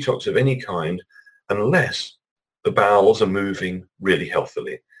detox or a detox of any kind unless the bowels are moving really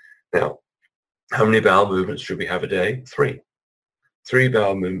healthily. Now, how many bowel movements should we have a day? 3. 3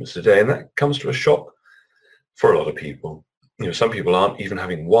 bowel movements a day, and that comes to a shock for a lot of people. You know, some people aren't even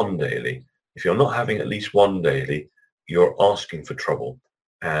having 1 daily. If you're not having at least 1 daily, you're asking for trouble,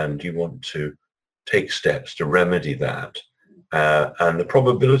 and you want to take steps to remedy that. And the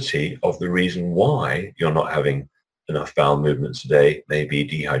probability of the reason why you're not having enough bowel movements a day may be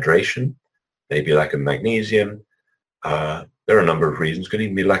dehydration, maybe lack of magnesium. There are a number of reasons. Could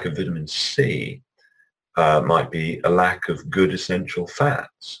even be lack of vitamin C. Might be a lack of good essential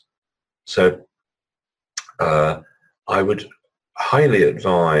fats. So I would highly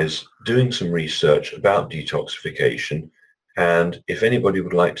advise doing some research about detoxification, and if anybody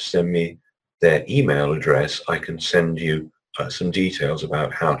would like to send me their email address, I can send you some details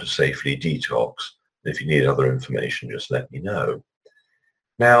about how to safely detox. If you need other information, just let me know.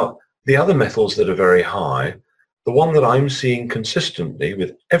 Now, the other metals that are very high, the one that I'm seeing consistently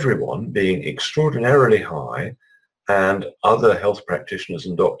with everyone being extraordinarily high, and other health practitioners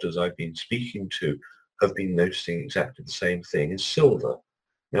and doctors I've been speaking to have been noticing exactly the same thing, is silver.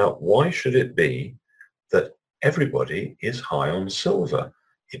 Now, why should it be that everybody is high on silver?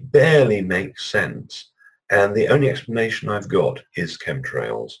 It barely makes sense. And the only explanation I've got is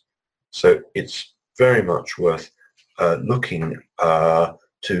chemtrails. So it's very much worth looking to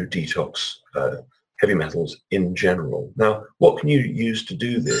detox heavy metals in general. Now, what can you use to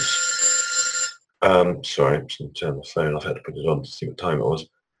do this? Sorry, I'm just going to turn the phone off. I had to put it on to see what time it was.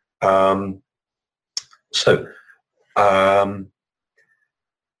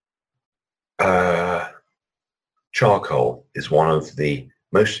 Charcoal is one of the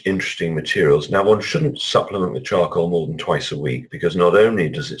most interesting materials. Now, one shouldn't supplement with charcoal more than twice a week, because not only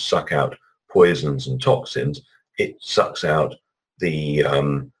does it suck out poisons and toxins, it sucks out the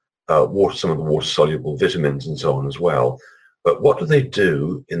some of the water-soluble vitamins and so on as well. But what do they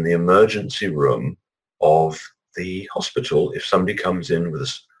do in the emergency room of the hospital if somebody comes in with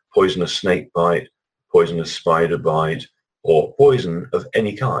a poisonous snake bite, poisonous spider bite, or poison of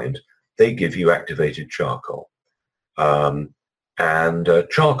any kind? They give you activated charcoal.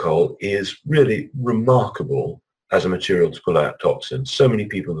 Charcoal is really remarkable as a material to pull out toxins. So many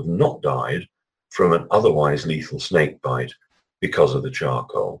people have not died from an otherwise lethal snake bite because of the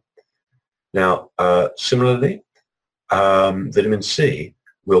charcoal. Now, similarly, vitamin C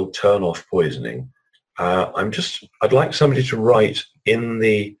will turn off poisoning. I'd like somebody to write in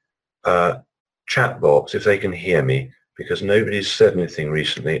the chat box if they can hear me, because nobody's said anything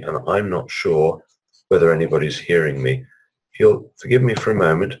recently and I'm not sure whether anybody's hearing me. If you'll forgive me for a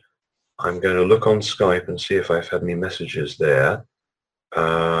moment, I'm going to look on Skype and see if I've had any messages there.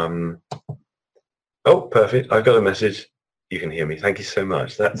 Oh, perfect. I've got a message. You can hear me. Thank you so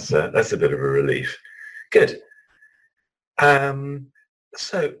much. That's a bit of a relief. Good.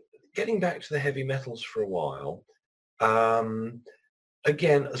 So getting back to the heavy metals for a while,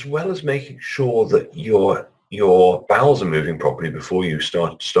 again, as well as making sure that your bowels are moving properly before you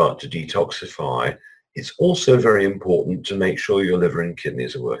start to detoxify, it's also very important to make sure your liver and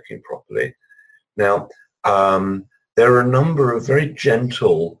kidneys are working properly. Now, there are a number of very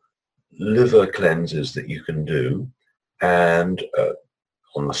gentle liver cleanses that you can do, and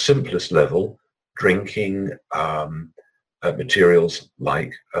on the simplest level, drinking materials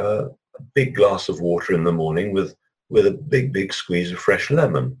like a big glass of water in the morning with a big squeeze of fresh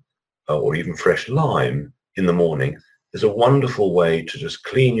lemon or even fresh lime in the morning is a wonderful way to just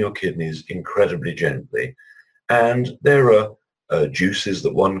clean your kidneys incredibly gently. And there are juices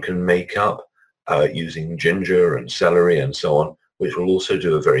that one can make up using ginger and celery and so on, which will also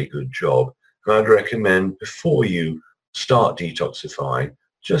do a very good job. And I'd recommend, before you start detoxifying,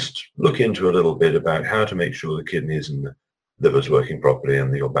 just look into a little bit about how to make sure the kidneys and the liver's working properly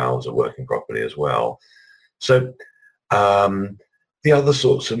and your bowels are working properly as well. So the other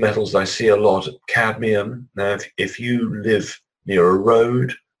sorts of metals I see a lot, cadmium. Now, if you live near a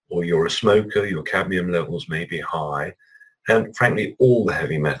road or you're a smoker, your cadmium levels may be high. And frankly, all the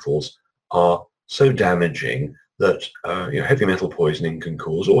heavy metals are so damaging that heavy metal poisoning can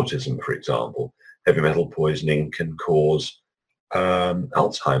cause autism, for example. Heavy metal poisoning can cause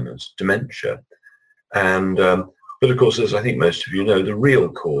Alzheimer's, dementia. And But of course, as I think most of you know, the real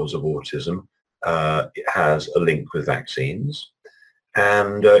cause of autism has a link with vaccines.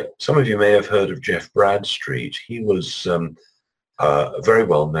 And some of you may have heard of Jeff Bradstreet. He was a very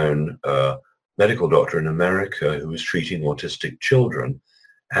well-known medical doctor in America who was treating autistic children.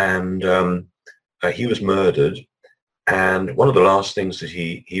 And he was murdered. And one of the last things that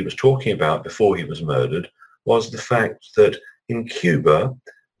he was talking about before he was murdered was the fact that in Cuba,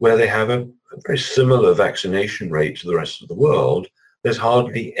 where they have a very similar vaccination rate to the rest of the world, there's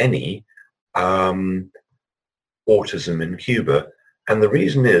hardly any autism in Cuba. And the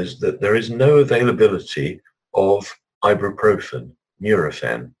reason is that there is no availability of ibuprofen,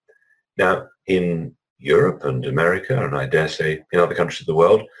 Nurofen. Now, in Europe and America, and I dare say in other countries of the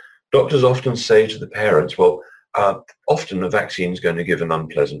world, doctors often say to the parents, well, often a vaccine is going to give an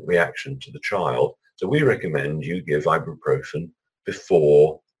unpleasant reaction to the child, so we recommend you give ibuprofen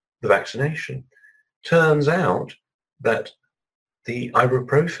before the vaccination. Turns out that the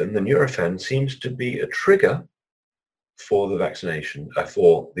ibuprofen, the Nurofen, seems to be a trigger for the vaccination,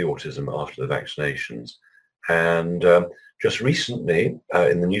 for the autism after the vaccinations. And just recently,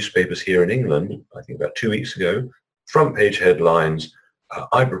 in the newspapers here in England, I think about 2 weeks ago, front page headlines,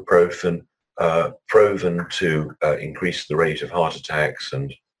 ibuprofen proven to increase the rate of heart attacks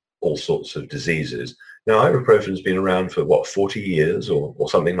and all sorts of diseases. Now, ibuprofen has been around for, what, 40 years or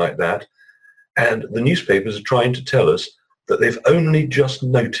something like that. And the newspapers are trying to tell us that they've only just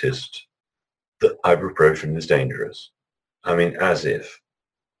noticed that ibuprofen is dangerous. I mean, as if.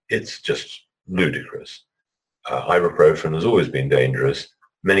 It's just ludicrous. Ibuprofen has always been dangerous.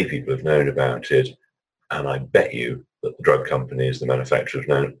 Many people have known about it. And I bet you that the drug companies, the manufacturers, have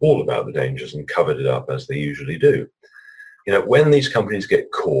known all about the dangers and covered it up as they usually do. You know, when these companies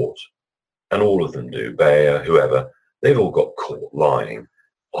get caught, and all of them do, Bayer, whoever, they've all got caught lying.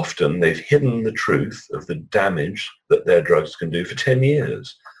 Often they've hidden the truth of the damage that their drugs can do for 10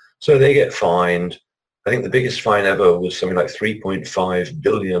 years. So they get fined. I think the biggest fine ever was something like $3.5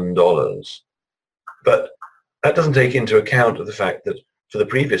 billion. But that doesn't take into account of the fact that for the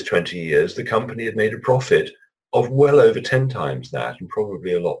previous 20 years, the company had made a profit of well over 10 times that, and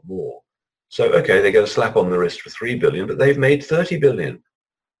probably a lot more. So, okay, they get a slap on the wrist for $3 billion, but they've made $30 billion.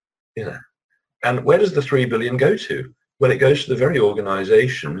 You know. And where does the $3 billion go to? Well, it goes to the very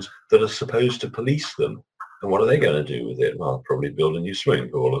organizations that are supposed to police them. And what are they going to do with it? Well, probably build a new swimming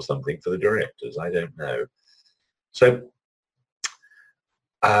pool or something for the directors. I don't know. So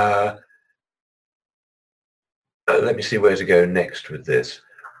let me see where to go next with this.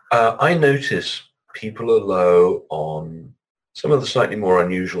 I notice people are low on some of the slightly more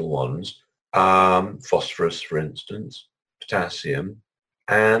unusual ones, phosphorus, for instance, potassium.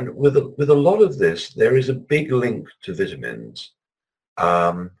 And with a lot of this, there is a big link to vitamins.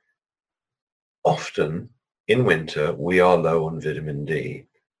 Often in winter, we are low on vitamin D.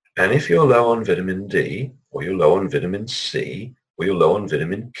 And if you're low on vitamin D, or you're low on vitamin C, or you're low on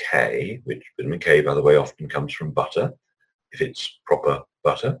vitamin K, which vitamin K, by the way, often comes from butter, if it's proper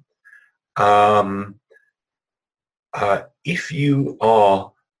butter. If you are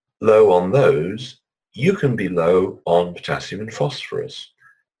low on those, you can be low on potassium and phosphorus.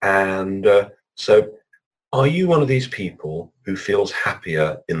 And so are you one of these people who feels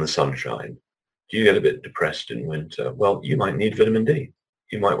happier in the sunshine? Do you get a bit depressed in winter? Well, you might need vitamin D.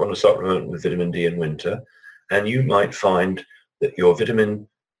 You might want to supplement with vitamin D in winter, and you might find that your vitamin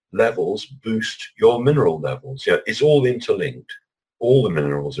levels boost your mineral levels. Yeah, it's all interlinked. All the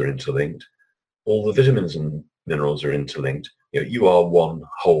minerals are interlinked. All the vitamins and minerals are interlinked. You know, you are one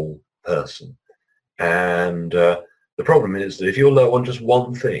whole person. And the problem is that if you're low on just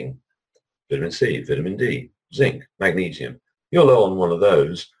one thing, vitamin C, vitamin D, zinc, magnesium, you're low on one of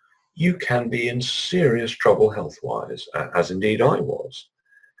those, you can be in serious trouble health-wise, as indeed I was.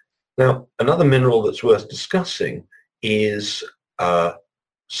 Now, another mineral that's worth discussing is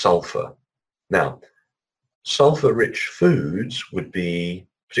sulfur. Now, sulfur-rich foods would be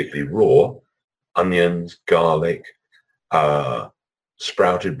particularly raw, onions, garlic,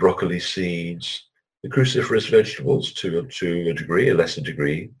 sprouted broccoli seeds, the cruciferous vegetables to a degree, a lesser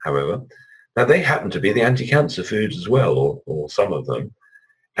degree, however. Now, they happen to be the anti-cancer foods as well, or some of them.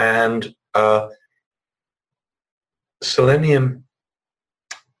 And selenium,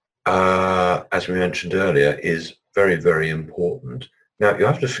 as we mentioned earlier, is very, very important. Now, you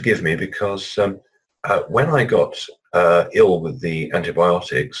have to forgive me because when I got ill with the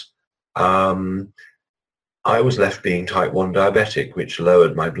antibiotics, I was left being type 1 diabetic, which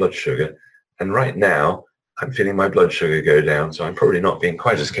lowered my blood sugar. And right now, I'm feeling my blood sugar go down, so I'm probably not being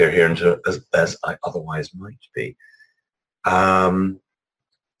quite as coherent as I otherwise might be.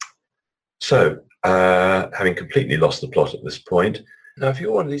 So having completely lost the plot at this point. Now, if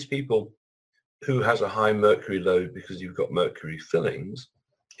you're one of these people who has a high mercury load because you've got mercury fillings,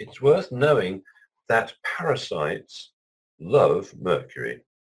 it's worth knowing that parasites love mercury.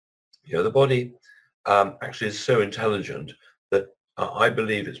 You know, the body actually is so intelligent that I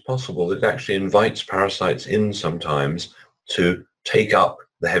believe it's possible that it actually invites parasites in sometimes to take up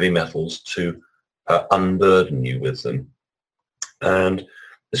the heavy metals, to unburden you with them. And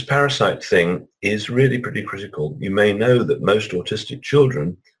this parasite thing is really pretty critical. You may know that most autistic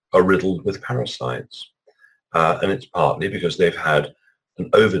children are riddled with parasites. And it's partly because they've had an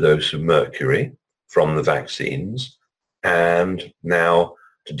overdose of mercury from the vaccines, and now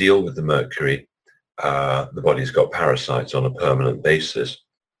to deal with the mercury, the body's got parasites on a permanent basis.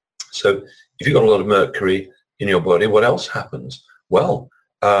 So if you've got a lot of mercury in your body, what else happens? Well,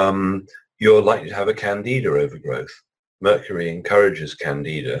 you're likely to have a candida overgrowth. Mercury encourages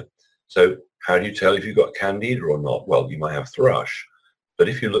candida. So how do you tell if you've got candida or not? Well, you might have thrush, but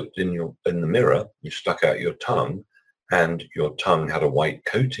if you looked in the mirror, you stuck out your tongue, and your tongue had a white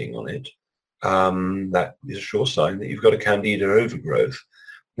coating on it, that is a sure sign that you've got a candida overgrowth.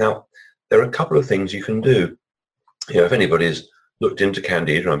 Now, there are a couple of things you can do. You know, if anybody's looked into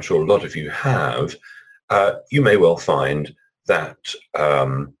candida, I'm sure a lot of you have, you may well find that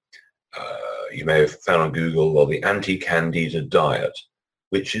you may have found on Google, well, the anti-candida diet,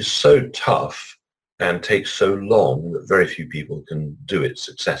 which is so tough and takes so long that very few people can do it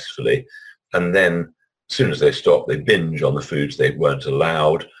successfully. And then as soon as they stop, they binge on the foods they weren't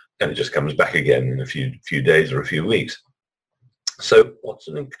allowed, and it just comes back again in a few days or a few weeks. So what's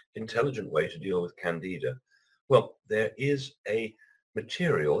an intelligent way to deal with candida? Well, there is a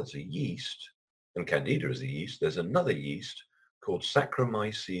material, it's a yeast, and candida is a yeast. There's another yeast called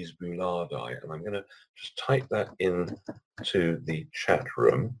Saccharomyces boulardii, and I'm going to just type that in to the chat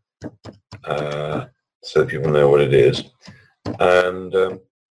room so people know what it is. And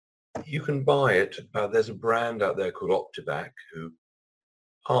you can buy it. There's a brand out there called Optibac who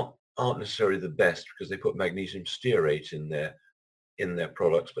aren't necessarily the best because they put magnesium stearate in their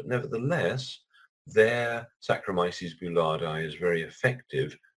products, but nevertheless, their Saccharomyces boulardii is very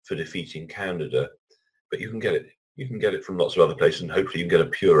effective for defeating candida. But you can get it from lots of other places, and hopefully you can get a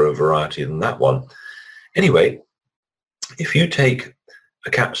purer variety than that one. Anyway, if you take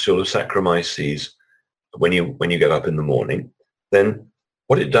a capsule of Saccharomyces when you get up in the morning, then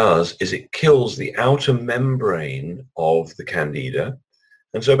what it does is it kills the outer membrane of the candida.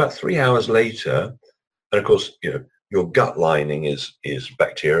 And so about 3 hours later, and of course, you know, your gut lining is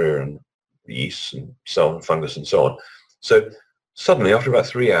bacteria and yeast and so on, fungus and so on. So suddenly, after about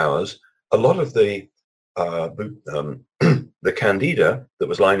 3 hours, a lot of the candida that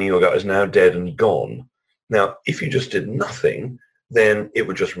was lining your gut is now dead and gone. Now, if you just did nothing, then it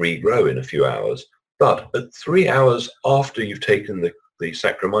would just regrow in a few hours. But at 3 hours after you've taken the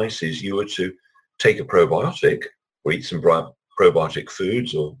Saccharomyces, you were to take a probiotic or eat some probiotic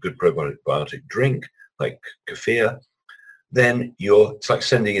foods or good probiotic drink like kefir, then it's like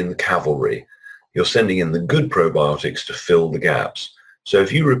sending in the cavalry. You're sending in the good probiotics to fill the gaps. So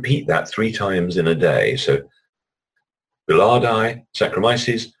if you repeat that 3 times in a day, so Boulardii,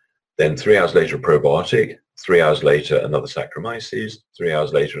 Saccharomyces, then 3 hours later a probiotic, 3 hours later another Saccharomyces, 3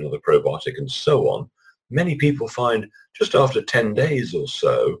 hours later another probiotic, and so on, many people find just after 10 days or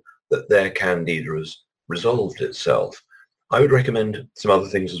so that their candida has resolved itself. I would recommend some other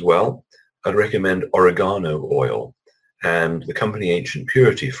things as well. I'd recommend oregano oil. And the company Ancient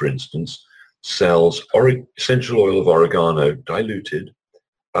Purity, for instance, sells essential oil of oregano diluted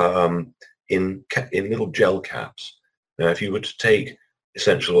in little gel caps. Now, if you were to take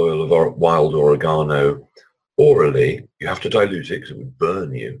essential oil of wild oregano orally, you have to dilute it because it would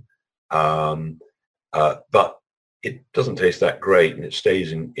burn you. But it doesn't taste that great, and it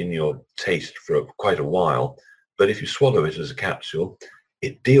stays in your taste for quite a while. But if you swallow it as a capsule,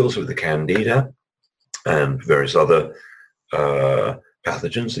 it deals with the candida and various other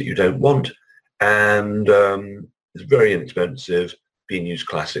pathogens that you don't want, and it's very inexpensive, being used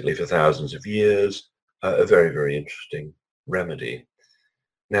classically for thousands of years, a very, very interesting remedy.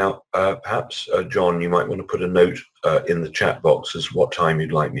 Now, perhaps, John, you might want to put a note in the chat box as what time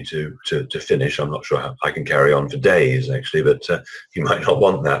you'd like me to finish. I'm not sure how I can carry on for days, actually, but you might not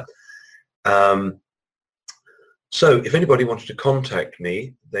want that. So if anybody wanted to contact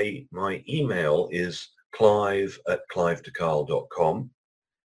me, my email is clive@clivedecale.com,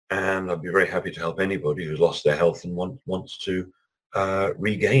 and I'd be very happy to help anybody who's lost their health and wants to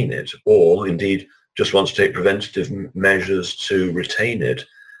regain it, or indeed just wants to take preventative measures to retain it.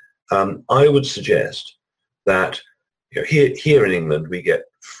 I would suggest that here in England we get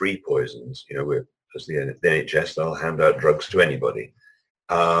free poisons. As the NHS, they'll hand out drugs to anybody.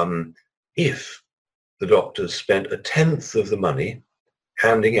 If the doctors spent 1/10 of the money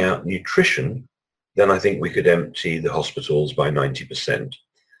handing out nutrition, then I think we could empty the hospitals by 90%.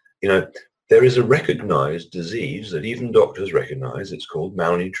 There is a recognized disease that even doctors recognize. It's called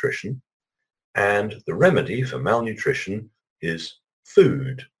malnutrition. And the remedy for malnutrition is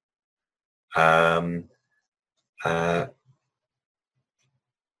food.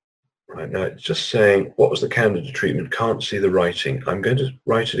 Right now, it's just saying, what was the Candida treatment? Can't see the writing. I'm going to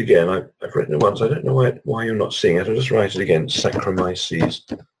write it again. I've written it once. I don't know why you're not seeing it. I'll just write it again. Saccharomyces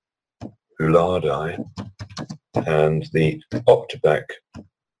boulardii. And the Optibac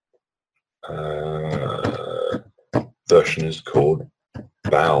version is called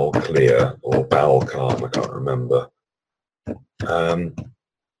Bowel Clear or Bowel Calm. I can't remember.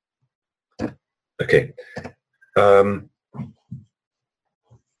 Okay.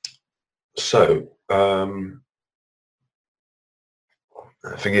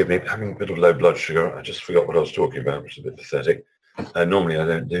 Forgive me, having a bit of low blood sugar. I just forgot what I was talking about, which is a bit pathetic. Normally I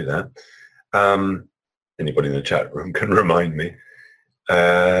don't do that. Anybody in the chat room can remind me.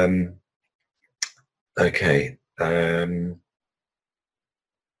 Okay.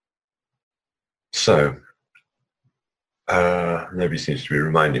 Nobody seems to be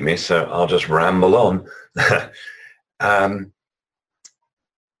reminding me, so I'll just ramble on.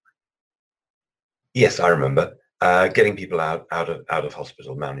 Yes, I remember. Getting people out of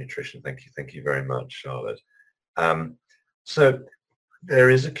hospital, malnutrition. Thank you very much, Charlotte. So there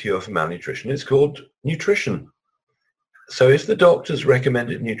is a cure for malnutrition. It's called nutrition. So if the doctors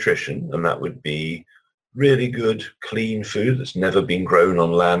recommended nutrition, and that would be really good, clean food that's never been grown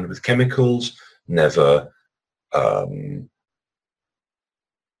on land with chemicals, never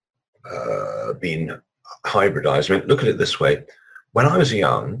been hybridized. I mean, look at it this way. When I was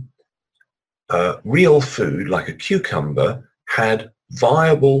young, real food like a cucumber had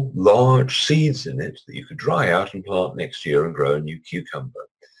viable large seeds in it that you could dry out and plant next year and grow a new cucumber.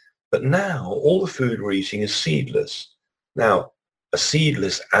 But now all the food we're eating is seedless. Now, a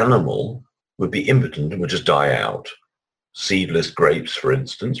seedless animal would be impotent and would just die out. Seedless grapes, for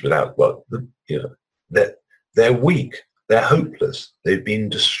instance, without, well, they're weak, they're hopeless, they've been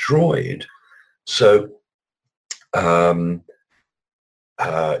destroyed. So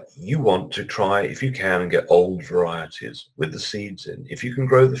you want to try, if you can, and get old varieties with the seeds in. If you can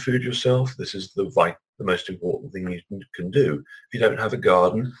grow the food yourself, this is the most important thing you can do. If you don't have a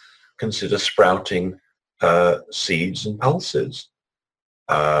garden, consider sprouting seeds and pulses.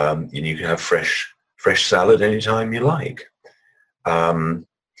 You can have fresh salad anytime you like.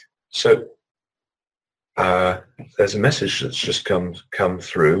 There's a message that's just come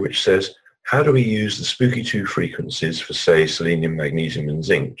through which says, how do we use the spooky 2 frequencies for, say, selenium, magnesium, and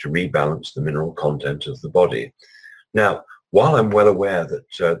zinc to rebalance the mineral content of the body? Now, while I'm well aware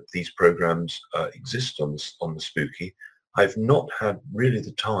that these programs exist on the spooky, I've not had really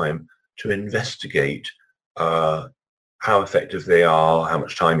the time to investigate how effective they are, how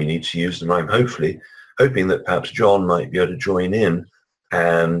much time you need to use them. I'm hoping that perhaps John might be able to join in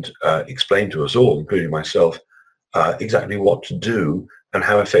and explain to us all, including myself, exactly what to do and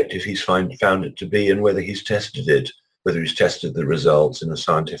how effective he's found it to be, and whether he's tested it, whether he's tested the results in a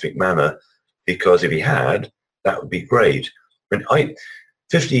scientific manner, because if he had, that would be great. I mean,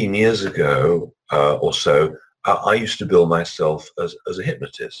 15 years ago or so, I used to bill myself as a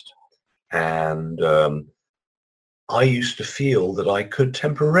hypnotist, and I used to feel that I could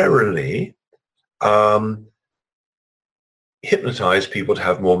temporarily hypnotize people to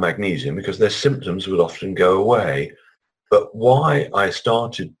have more magnesium because their symptoms would often go away. But why I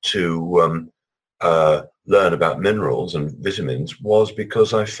started to learn about minerals and vitamins was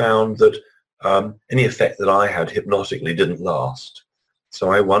because I found that any effect that I had hypnotically didn't last. So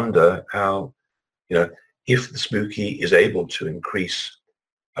I wonder how, if the spooky is able to increase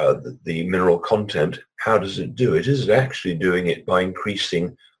the mineral content, how does it do it? Is it actually doing it by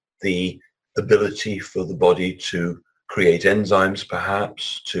increasing the ability for the body to create enzymes,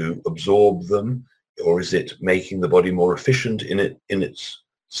 perhaps, to absorb them? Or is it making the body more efficient in its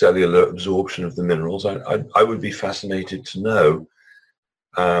cellular absorption of the minerals? I would be fascinated to know.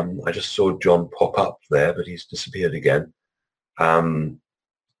 I just saw John pop up there, but he's disappeared again.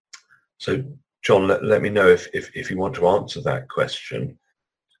 So John, let me know if you want to answer that question.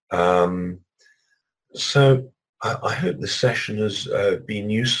 So I hope this session has been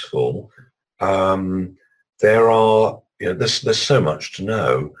useful. There's so much to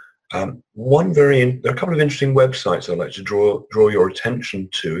know. There are a couple of interesting websites I'd like to draw your attention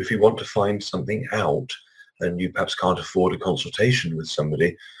to if you want to find something out and you perhaps can't afford a consultation with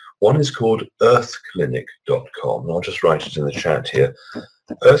somebody, one is called earthclinic.com, and I'll just write it in the chat here.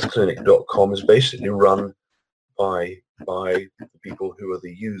 Earthclinic.com is basically run by the people who are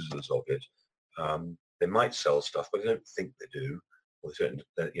the users of it. They might sell stuff, but I don't think they do. Or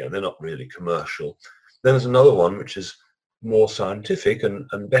they're not really commercial. Then there's another one which is more scientific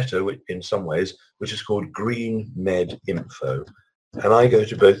and better in some ways, which is called Green Med Info. And I go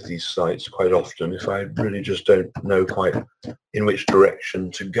to both these sites quite often if I really just don't know quite in which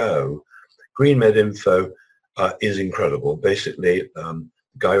direction to go. Green Med Info is incredible. Basically, the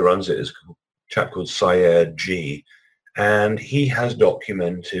guy who runs it is a chap called Syed G, and he has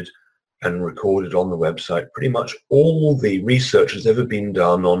documented and recorded on the website pretty much all the research that's ever been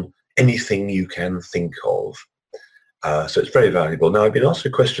done on anything you can think of. So it's very valuable. Now, I've been asked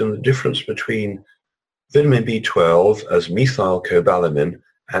a question, the difference between vitamin B12 as methylcobalamin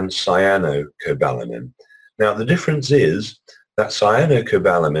and cyanocobalamin. Now, the difference is that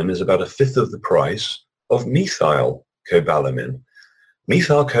cyanocobalamin is about 1/5 of the price of methylcobalamin.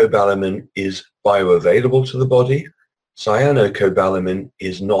 Methylcobalamin is bioavailable to the body. Cyanocobalamin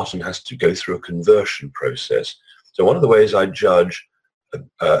is not and has to go through a conversion process. So one of the ways I judge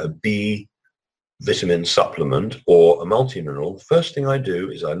a B vitamin supplement or a multimineral, the first thing I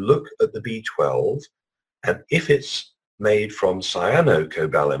do is I look at the B12, and if it's made from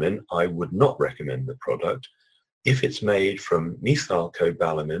cyanocobalamin, I would not recommend the product. If it's made from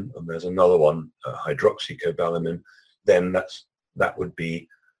methylcobalamin, and there's another one, hydroxycobalamin, then that would be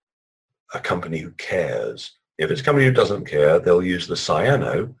a company who cares. If it's a company who doesn't care, they'll use the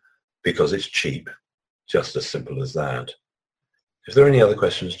cyano because it's cheap. Just as simple as that. If there are any other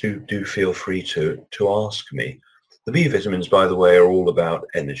questions, do feel free to ask me. The B vitamins, by the way, are all about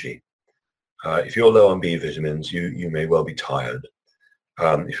energy. If you're low on B vitamins, you may well be tired.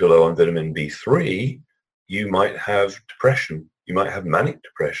 If you're low on vitamin B3, you might have depression. You might have manic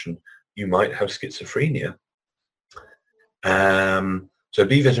depression. You might have schizophrenia. So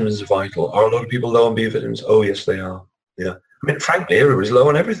B vitamins are vital. Are a lot of people low on B vitamins? Oh, yes, they are. Yeah. I mean, frankly, everybody's low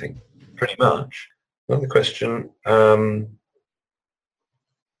on everything, pretty much. Another question.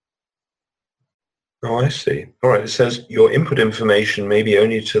 Oh, I see. All right. It says your input information may be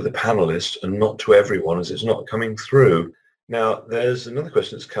only to the panelists and not to everyone, as it's not coming through. Now, there's another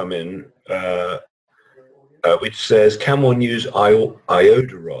question that's come in, which says, can one use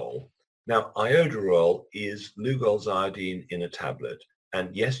iodoral? Now, iodoral is Lugol's iodine in a tablet.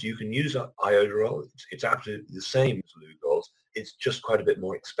 And yes, you can use iodoral. It's absolutely the same as Lugol's. It's just quite a bit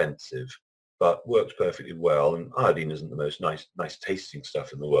more expensive, but works perfectly well. And iodine isn't the most nice tasting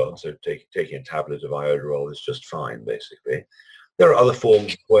stuff in the world, so taking a tablet of iodoral is just fine, basically. There are other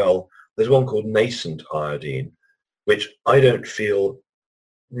forms as well. There's one called nascent iodine, which I don't feel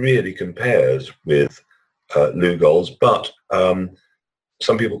really compares with Lugol's, but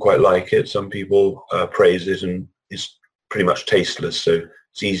some people quite like it. Some people praise it, and it's pretty much tasteless, so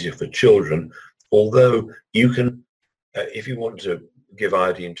it's easier for children. Although you can, if you want to give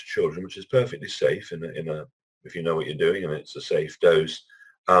iodine to children, which is perfectly safe if you know what you're doing and it's a safe dose,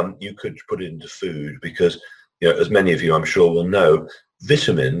 you could put it into food because, as many of you I'm sure will know,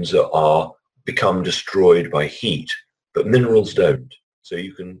 vitamins become destroyed by heat, but minerals don't. So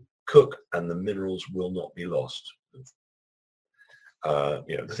you can cook and the minerals will not be lost.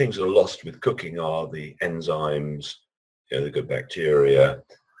 The things that are lost with cooking are the enzymes, the good bacteria,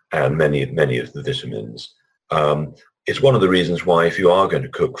 and many of the vitamins. It's one of the reasons why, if you are going to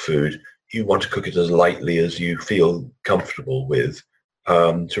cook food, you want to cook it as lightly as you feel comfortable with,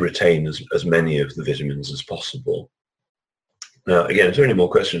 to retain as many of the vitamins as possible. Now, again, if there are any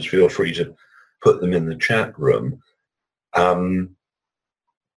more questions, feel free to put them in the chat room.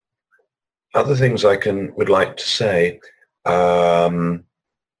 Other things I would like to say.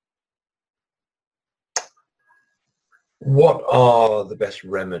 What are the best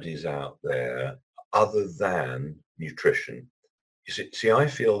remedies out there other than nutrition? You see, I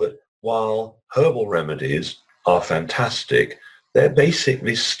feel that while herbal remedies are fantastic, they're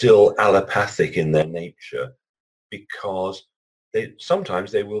basically still allopathic in their nature, because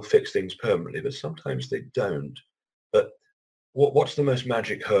sometimes they will fix things permanently, but sometimes they don't. But what's the most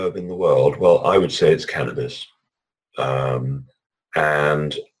magic herb in the world? Well, I would say it's cannabis.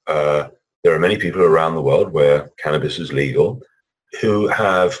 There are many people around the world where cannabis is legal who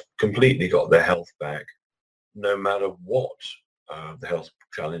have completely got their health back, no matter what the health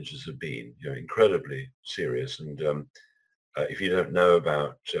challenges have been. Incredibly serious. And if you don't know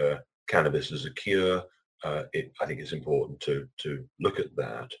about cannabis as a cure, I think it's important to look at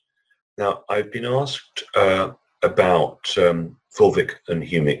that. Now, I've been asked about fulvic and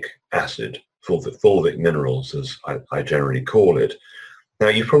humic acid fulvic minerals, as I generally call it. Now,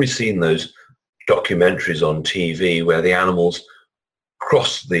 you've probably seen those documentaries on TV where the animals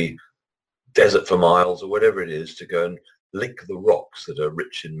cross the desert for miles or whatever it is to go and lick the rocks that are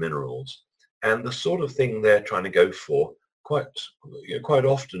rich in minerals. And the sort of thing they're trying to go for quite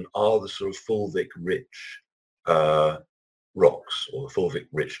often are the sort of fulvic rich rocks, or the fulvic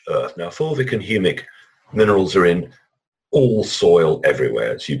rich earth. Now, fulvic and humic minerals are in all soil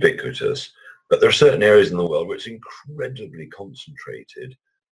everywhere. It's ubiquitous. But there are certain areas in the world where it's incredibly concentrated,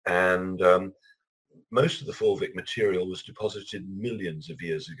 and most of the fulvic material was deposited millions of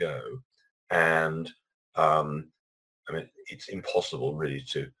years ago, and I mean, it's impossible really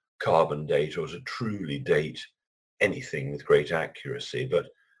to carbon date or to truly date anything with great accuracy, but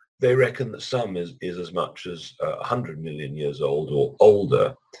they reckon that some is as much as 100 million years old or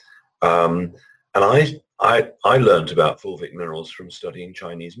older. And I learned about fulvic minerals from studying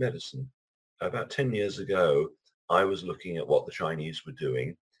Chinese medicine. About 10 years ago, I was looking at what the Chinese were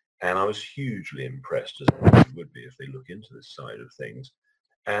doing, and I was hugely impressed, as they would be if they look into this side of things.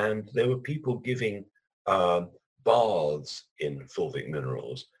 And there were people giving baths in fulvic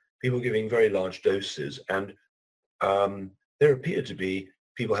minerals, people giving very large doses, and there appeared to be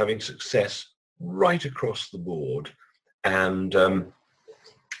people having success right across the board. And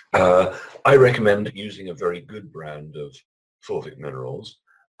I recommend using a very good brand of fulvic minerals.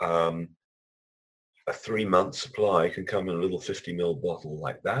 A 3-month supply can come in a little 50 ml bottle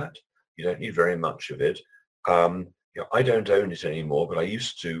like that. You don't need very much of it. I don't own it anymore, but I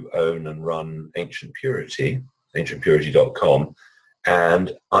used to own and run Ancient Purity, ancientpurity.com,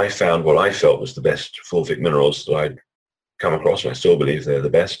 and I found what I felt was the best fulvic minerals that I'd come across, and I still believe they're the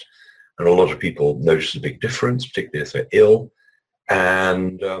best. And a lot of people notice a big difference, particularly if they're ill.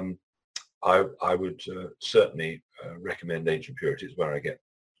 And I would certainly recommend Ancient Purity. It's where I get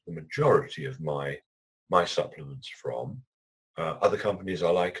the majority of my supplements from. Other companies I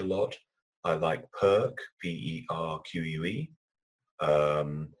like a lot. I like Perque, P-E-R-Q-U-E.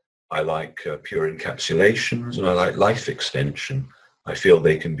 I like Pure Encapsulations, and I like Life Extension. I feel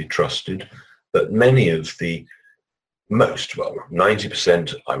they can be trusted. But many of the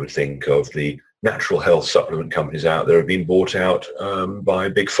 90%, I would think, of the natural health supplement companies out there have been bought out by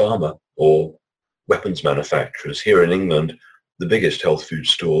big pharma or weapons manufacturers. Here in England, the biggest health food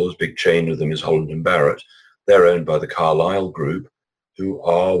stores, big chain of them, is Holland and Barrett. They're owned by the Carlyle Group, who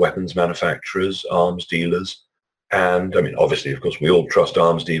are weapons manufacturers, arms dealers. And I mean, obviously, of course, we all trust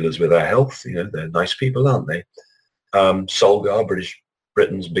arms dealers with our health. You know, they're nice people, aren't they? Solgar,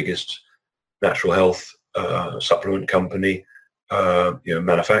 Britain's biggest natural health supplement company,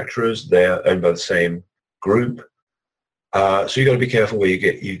 manufacturers, they're owned by the same group. So you've got to be careful where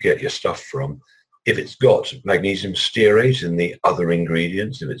you get your stuff from. If it's got magnesium stearate in the other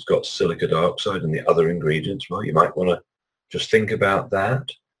ingredients, if it's got silica dioxide in the other ingredients, well, you might want to just think about that.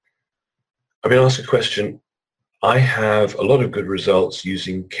 I've been asked a question. I have a lot of good results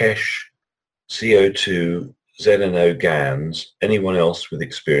using Kesh, CO2, ZNO GANs. Anyone else with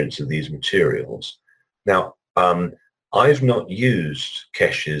experience of these materials? Now, I've not used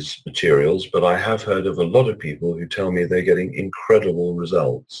Kesh's materials, but I have heard of a lot of people who tell me they're getting incredible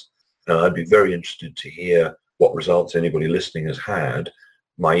results. And I'd be very interested to hear what results anybody listening has had.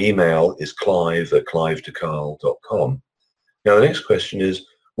 My email is clive@clivedecarl.com. Now, the next question is,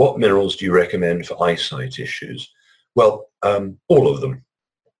 what minerals do you recommend for eyesight issues? Well, all of them.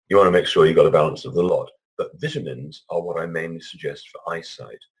 You want to make sure you've got a balance of the lot. But vitamins are what I mainly suggest for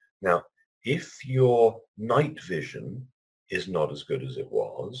eyesight. Now, if your night vision is not as good as it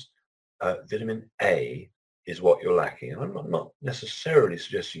was, vitamin A is what you're lacking. And I'm not necessarily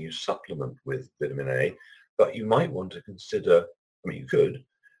suggesting you supplement with vitamin A, but you might want to consider,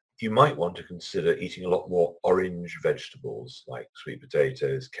 you might want to consider eating a lot more orange vegetables like sweet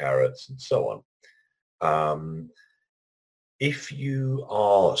potatoes, carrots, and so on. If you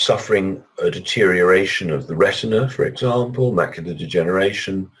are suffering a deterioration of the retina, for example, macular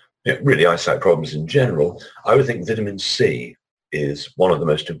degeneration, really eyesight problems in general, I would think vitamin C is one of the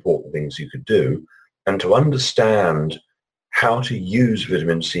most important things you could do. And to understand how to use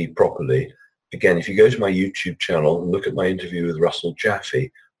vitamin C properly, again, if you go to my YouTube channel and look at my interview with Russell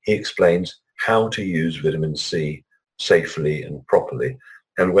Jaffe, he explains how to use vitamin C safely and properly.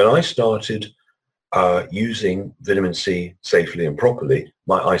 And when I started using vitamin C safely and properly,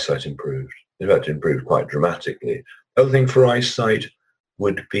 my eyesight improved. In fact, it improved quite dramatically. The other thing for eyesight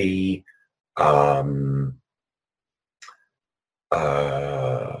would be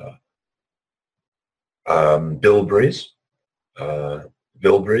bilberries.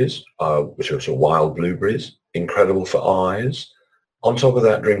 Bilberries, which are sort of wild blueberries, incredible for eyes. On top of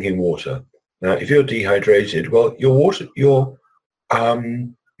that, drinking water. Now, if you're dehydrated, well, your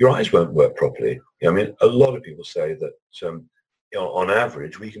eyes won't work properly. I mean, a lot of people say that on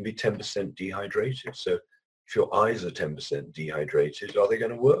average, we can be 10% dehydrated. So if your eyes are 10% dehydrated, are they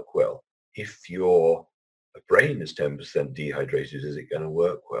going to work well? If your brain is 10% dehydrated, is it going to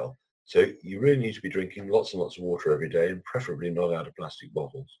work well? So you really need to be drinking lots and lots of water every day, and preferably not out of plastic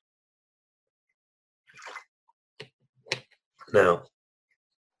bottles. Now,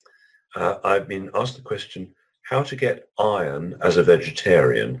 I've been asked the question, how to get iron as a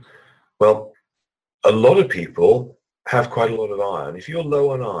vegetarian? Well, a lot of people have quite a lot of iron. If you're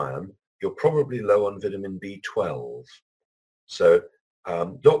low on iron, you're probably low on vitamin B12. So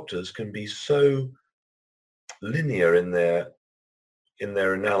doctors can be so linear in their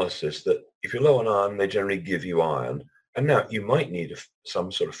analysis that if you're low on iron, they generally give you iron. And now you might need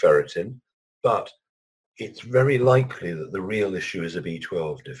some sort of ferritin, but it's very likely that the real issue is a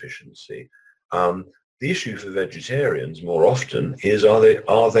B12 deficiency. The issue for vegetarians more often is,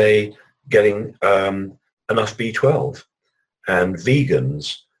 are they getting enough B12? And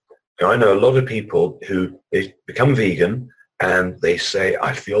vegans, I know a lot of people who they become vegan and they say,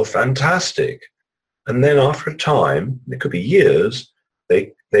 I feel fantastic. And then after a time, it could be years,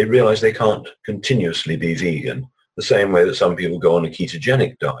 they realize they can't continuously be vegan, the same way that some people go on a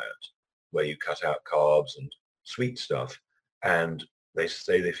ketogenic diet, where you cut out carbs and sweet stuff, and they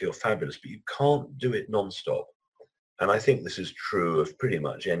say they feel fabulous, but you can't do it non-stop. And I think this is true of pretty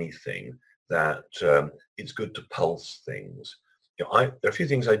much anything, that it's good to pulse things. There are a few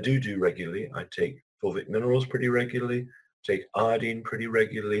things I do regularly. I take fulvic minerals pretty regularly, take iodine pretty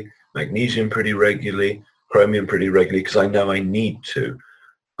regularly, magnesium pretty regularly, chromium pretty regularly, because I know I need to.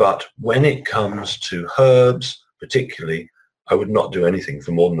 But when it comes to herbs, particularly, I would not do anything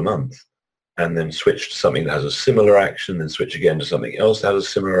for more than a month, and then switch to something that has a similar action, then switch again to something else that has a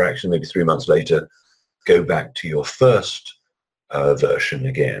similar action, maybe 3 months later, go back to your first version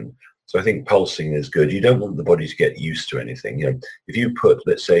again. So I think pulsing is good. You don't want the body to get used to anything. If you put,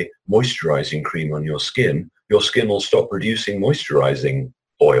 let's say, moisturizing cream on your skin will stop producing moisturizing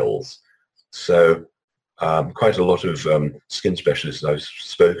oils. So quite a lot of skin specialists I've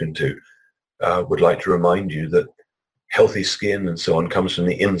spoken to would like to remind you that healthy skin and so on comes from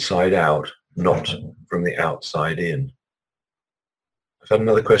the inside out, not from the outside in. I've had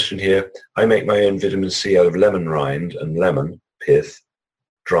another question here. I make my own vitamin C out of lemon rind and lemon pith,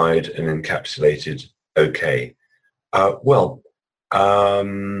 dried and encapsulated. Okay. Well,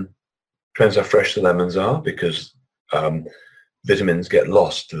 depends how fresh the lemons are, because vitamins get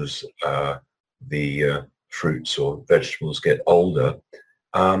lost as the fruits or vegetables get older.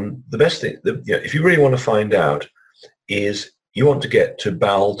 The best thing, if you really want to find out, is you want to get to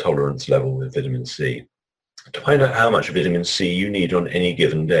bowel tolerance level with vitamin C. To find out how much vitamin C you need on any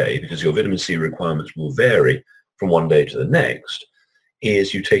given day, because your vitamin C requirements will vary from one day to the next,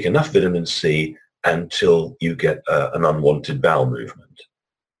 is you take enough vitamin C until you get an unwanted bowel movement.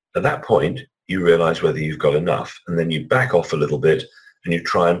 At that point, you realize whether you've got enough, and then you back off a little bit and you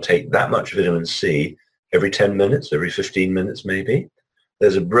try and take that much vitamin C every 10 minutes, every 15 minutes maybe.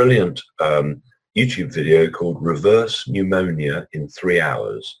 There's a brilliant YouTube video called Reverse Pneumonia in 3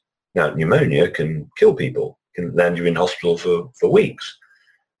 hours. Now, pneumonia can kill people, can land you in hospital for weeks.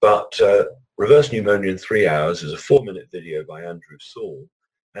 But Reverse Pneumonia in 3 hours is a 4-minute video by Andrew Saul,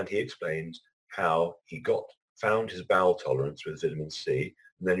 and he explains how he found his bowel tolerance with vitamin C,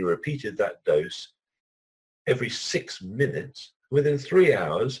 and then he repeated that dose every 6 minutes. Within 3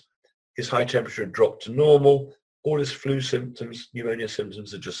 hours, his high temperature had dropped to normal. All his flu symptoms, pneumonia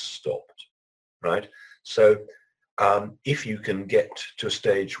symptoms had just stopped, right? So if you can get to a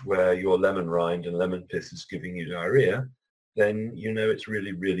stage where your lemon rind and lemon pith is giving you diarrhea, then you know it's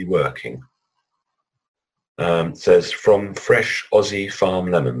really, really working. It says, from fresh Aussie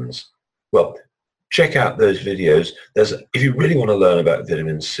farm lemons. Well, check out those videos. If you really want to learn about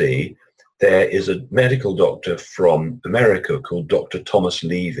vitamin C, there is a medical doctor from America called Dr. Thomas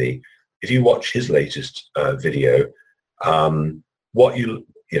Levy. If you watch his latest video, as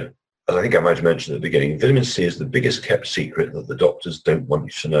I think I might have mentioned at the beginning, vitamin C is the biggest kept secret that the doctors don't want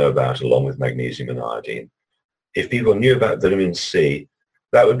you to know about, along with magnesium and iodine. If people knew about vitamin C,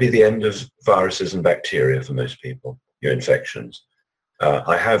 that would be the end of viruses and bacteria for most people, your infections.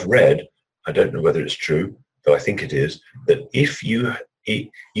 I have read, I don't know whether it's true, though I think it is, that if you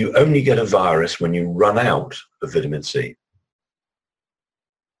only get a virus when you run out of vitamin C.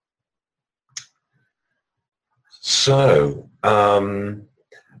 So,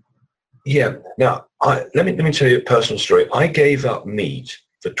 yeah, now let me tell you a personal story. I gave up meat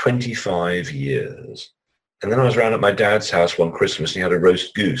for 25 years. And then I was around at my dad's house one Christmas and he had a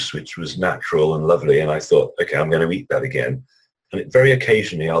roast goose, which was natural and lovely. And I thought, okay, I'm going to eat that again. And very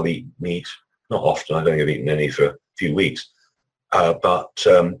occasionally I'll eat meat. Not often. I don't think I've eaten any for a few weeks. But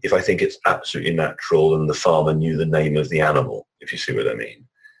if I think it's absolutely natural and the farmer knew the name of the animal, if you see what I mean.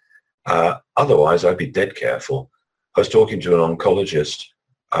 Otherwise, I'd be dead careful. I was talking to an oncologist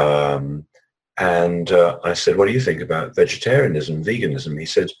and I said, what do you think about vegetarianism, veganism? He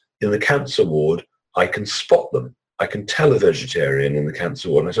said, in the cancer ward, I can spot them. I can tell a vegetarian in the cancer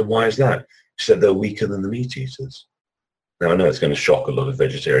ward. And I said, why is that? He said, they're weaker than the meat eaters. Now, I know it's going to shock a lot of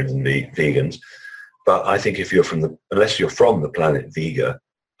vegetarians and vegans, but I think if you're unless you're from the planet Vega,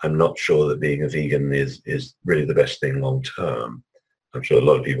 I'm not sure that being a vegan is really the best thing long term. I'm sure a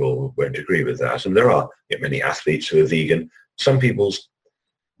lot of people won't agree with that. And there are many athletes who are vegan. Some people's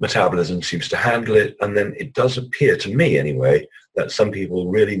metabolism seems to handle it. And then it does appear to me anyway, that some people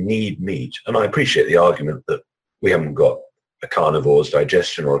really need meat. And I appreciate the argument that we haven't got a carnivore's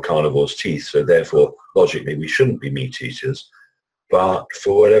digestion or a carnivore's teeth. So therefore, logically, we shouldn't be meat eaters. But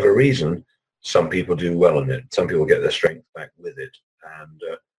for whatever reason, some people do well on it. Some people get their strength back with it. And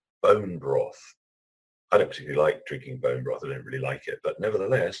bone broth. I don't particularly like drinking bone broth. I don't really like it. But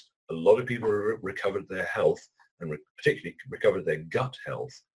nevertheless, a lot of people recovered their health and particularly recovered their gut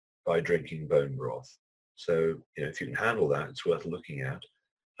health by drinking bone broth. So, if you can handle that, it's worth looking at.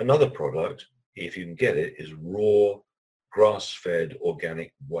 Another product, if you can get it, is raw grass-fed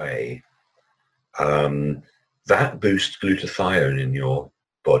organic whey. That boosts glutathione in your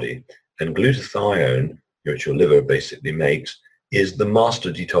body. And glutathione, which your liver basically makes, is the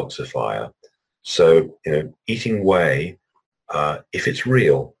master detoxifier. So, eating whey, if it's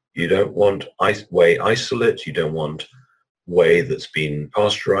real, you don't want whey isolate, you don't want whey that's been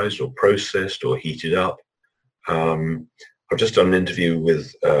pasteurized or processed or heated up. I've just done an interview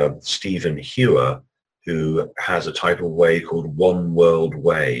with Stephen Hewer, who has a type of whey called One World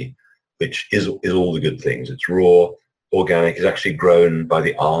Whey, which is all the good things. It's raw, organic, it's actually grown by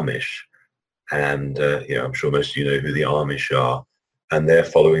the Amish. And, I'm sure most of you know who the Amish are. And they're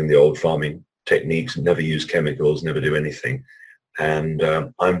following the old farming techniques, never use chemicals, never do anything. And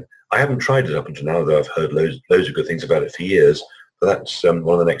I haven't tried it up until now, though I've heard loads of good things about it for years. But that's one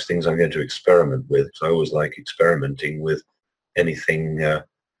of the next things I'm going to experiment with, because I always like experimenting with anything,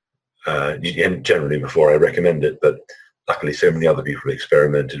 generally before I recommend it. But luckily, so many other people have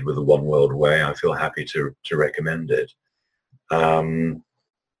experimented with the One World Whey. I feel happy to recommend it.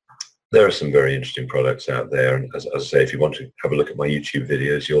 There are some very interesting products out there. And as I say, if you want to have a look at my YouTube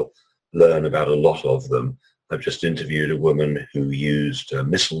videos, you'll learn about a lot of them. I've just interviewed a woman who used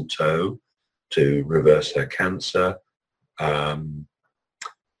mistletoe to reverse her cancer.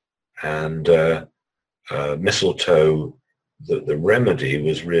 Mistletoe, the remedy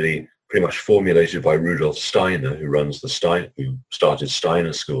was really pretty much formulated by Rudolf Steiner, who started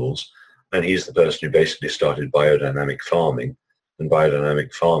Steiner schools. And he's the person who basically started biodynamic farming. And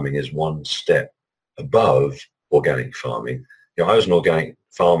biodynamic farming is one step above organic farming. I was an organic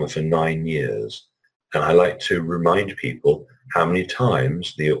farmer for 9 years, and I like to remind people how many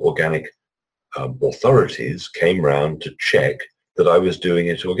times the organic authorities came round to check that I was doing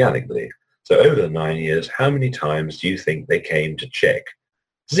it organically. So over the 9 years, how many times do you think they came to check?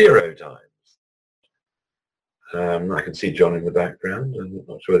 0 times. I can see John in the background. I'm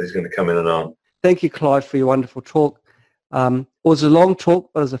not sure whether he's going to come in and on. Thank you, Clive, for your wonderful talk. It was a long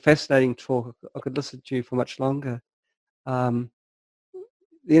talk, but it was a fascinating talk. I could listen to you for much longer. The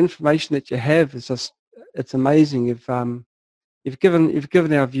information that you have is it's amazing. You've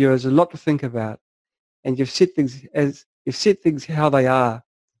given our viewers a lot to think about, and you've said things how they are.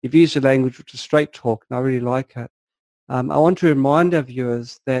 You've used a language which is straight talk, and I really like it. I want to remind our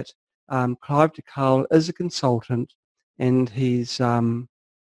viewers that Clive de Carle is a consultant, and he's keen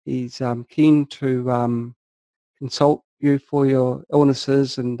to consult you for your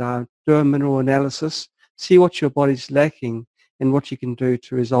illnesses and do a mineral analysis, see what your body's lacking and what you can do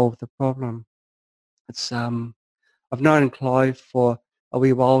to resolve the problem. I've known Clive for a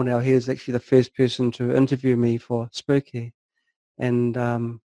wee while now. He was actually the first person to interview me for Spooky, and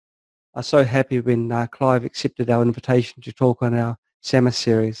I'm so happy when Clive accepted our invitation to talk on our summer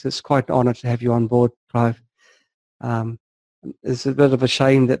series. It's quite an honour to have you on board, Clive. It's a bit of a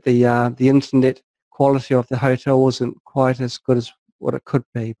shame that the internet quality of the hotel wasn't quite as good as what it could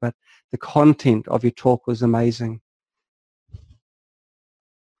be, but the content of your talk was amazing.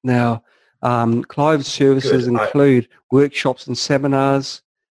 Now, Clive's services include workshops and seminars,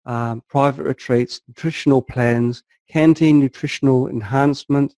 private retreats, nutritional plans, canteen nutritional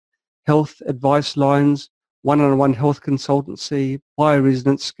enhancement, health advice lines, one-on-one health consultancy,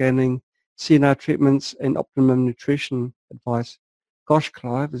 bioresonance scanning, CNR treatments and optimum nutrition advice. Gosh,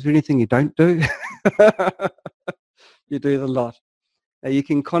 Clive, is there anything you don't do? You do a lot. You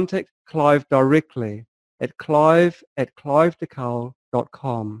can contact Clive directly at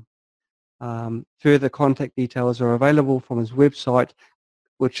clive@clivedecale.com. Further contact details are available from his website,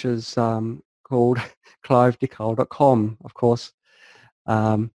 which is called clivedecale.com, of course.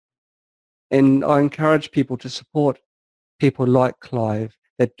 And I encourage people to support people like Clive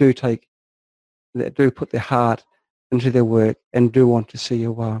that do put their heart into their work and do want to see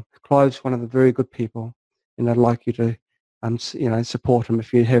you well. Clive's one of the very good people, and I'd like you to, support him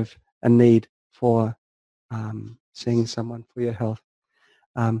if you have a need for seeing someone for your health.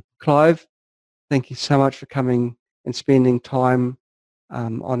 Clive, thank you so much for coming and spending time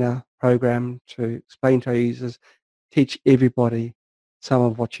on our program to explain to our users, teach everybody some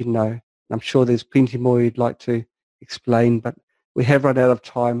of what you know. I'm sure there's plenty more you'd like to explain, but we have run out of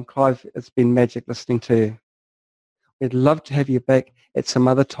time. Clive, it's been magic listening to you. We'd love to have you back at some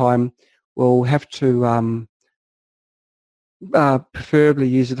other time. We'll have to preferably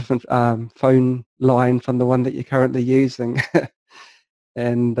use a different phone line from the one that you're currently using,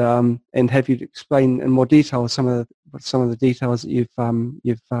 and have you explain in more detail some of the details that you've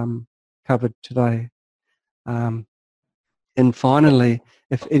covered today. And finally,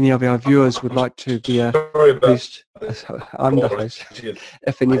 if any of our viewers would like to be a host, I'm the host.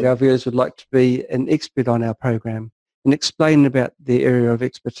 If any of our viewers would like to be an expert on our program and explain about their area of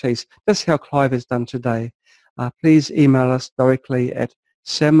expertise, just how Clive has done today, please email us directly at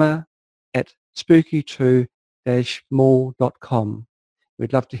sammer@spooky2-mall.com.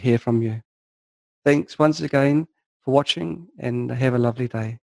 We'd love to hear from you. Thanks once again for watching, and have a lovely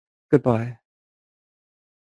day. Goodbye.